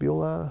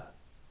Vespula?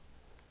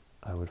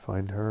 I would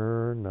find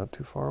her not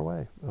too far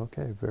away.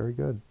 Okay, very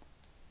good.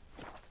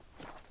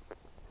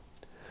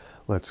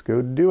 Let's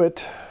go do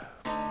it.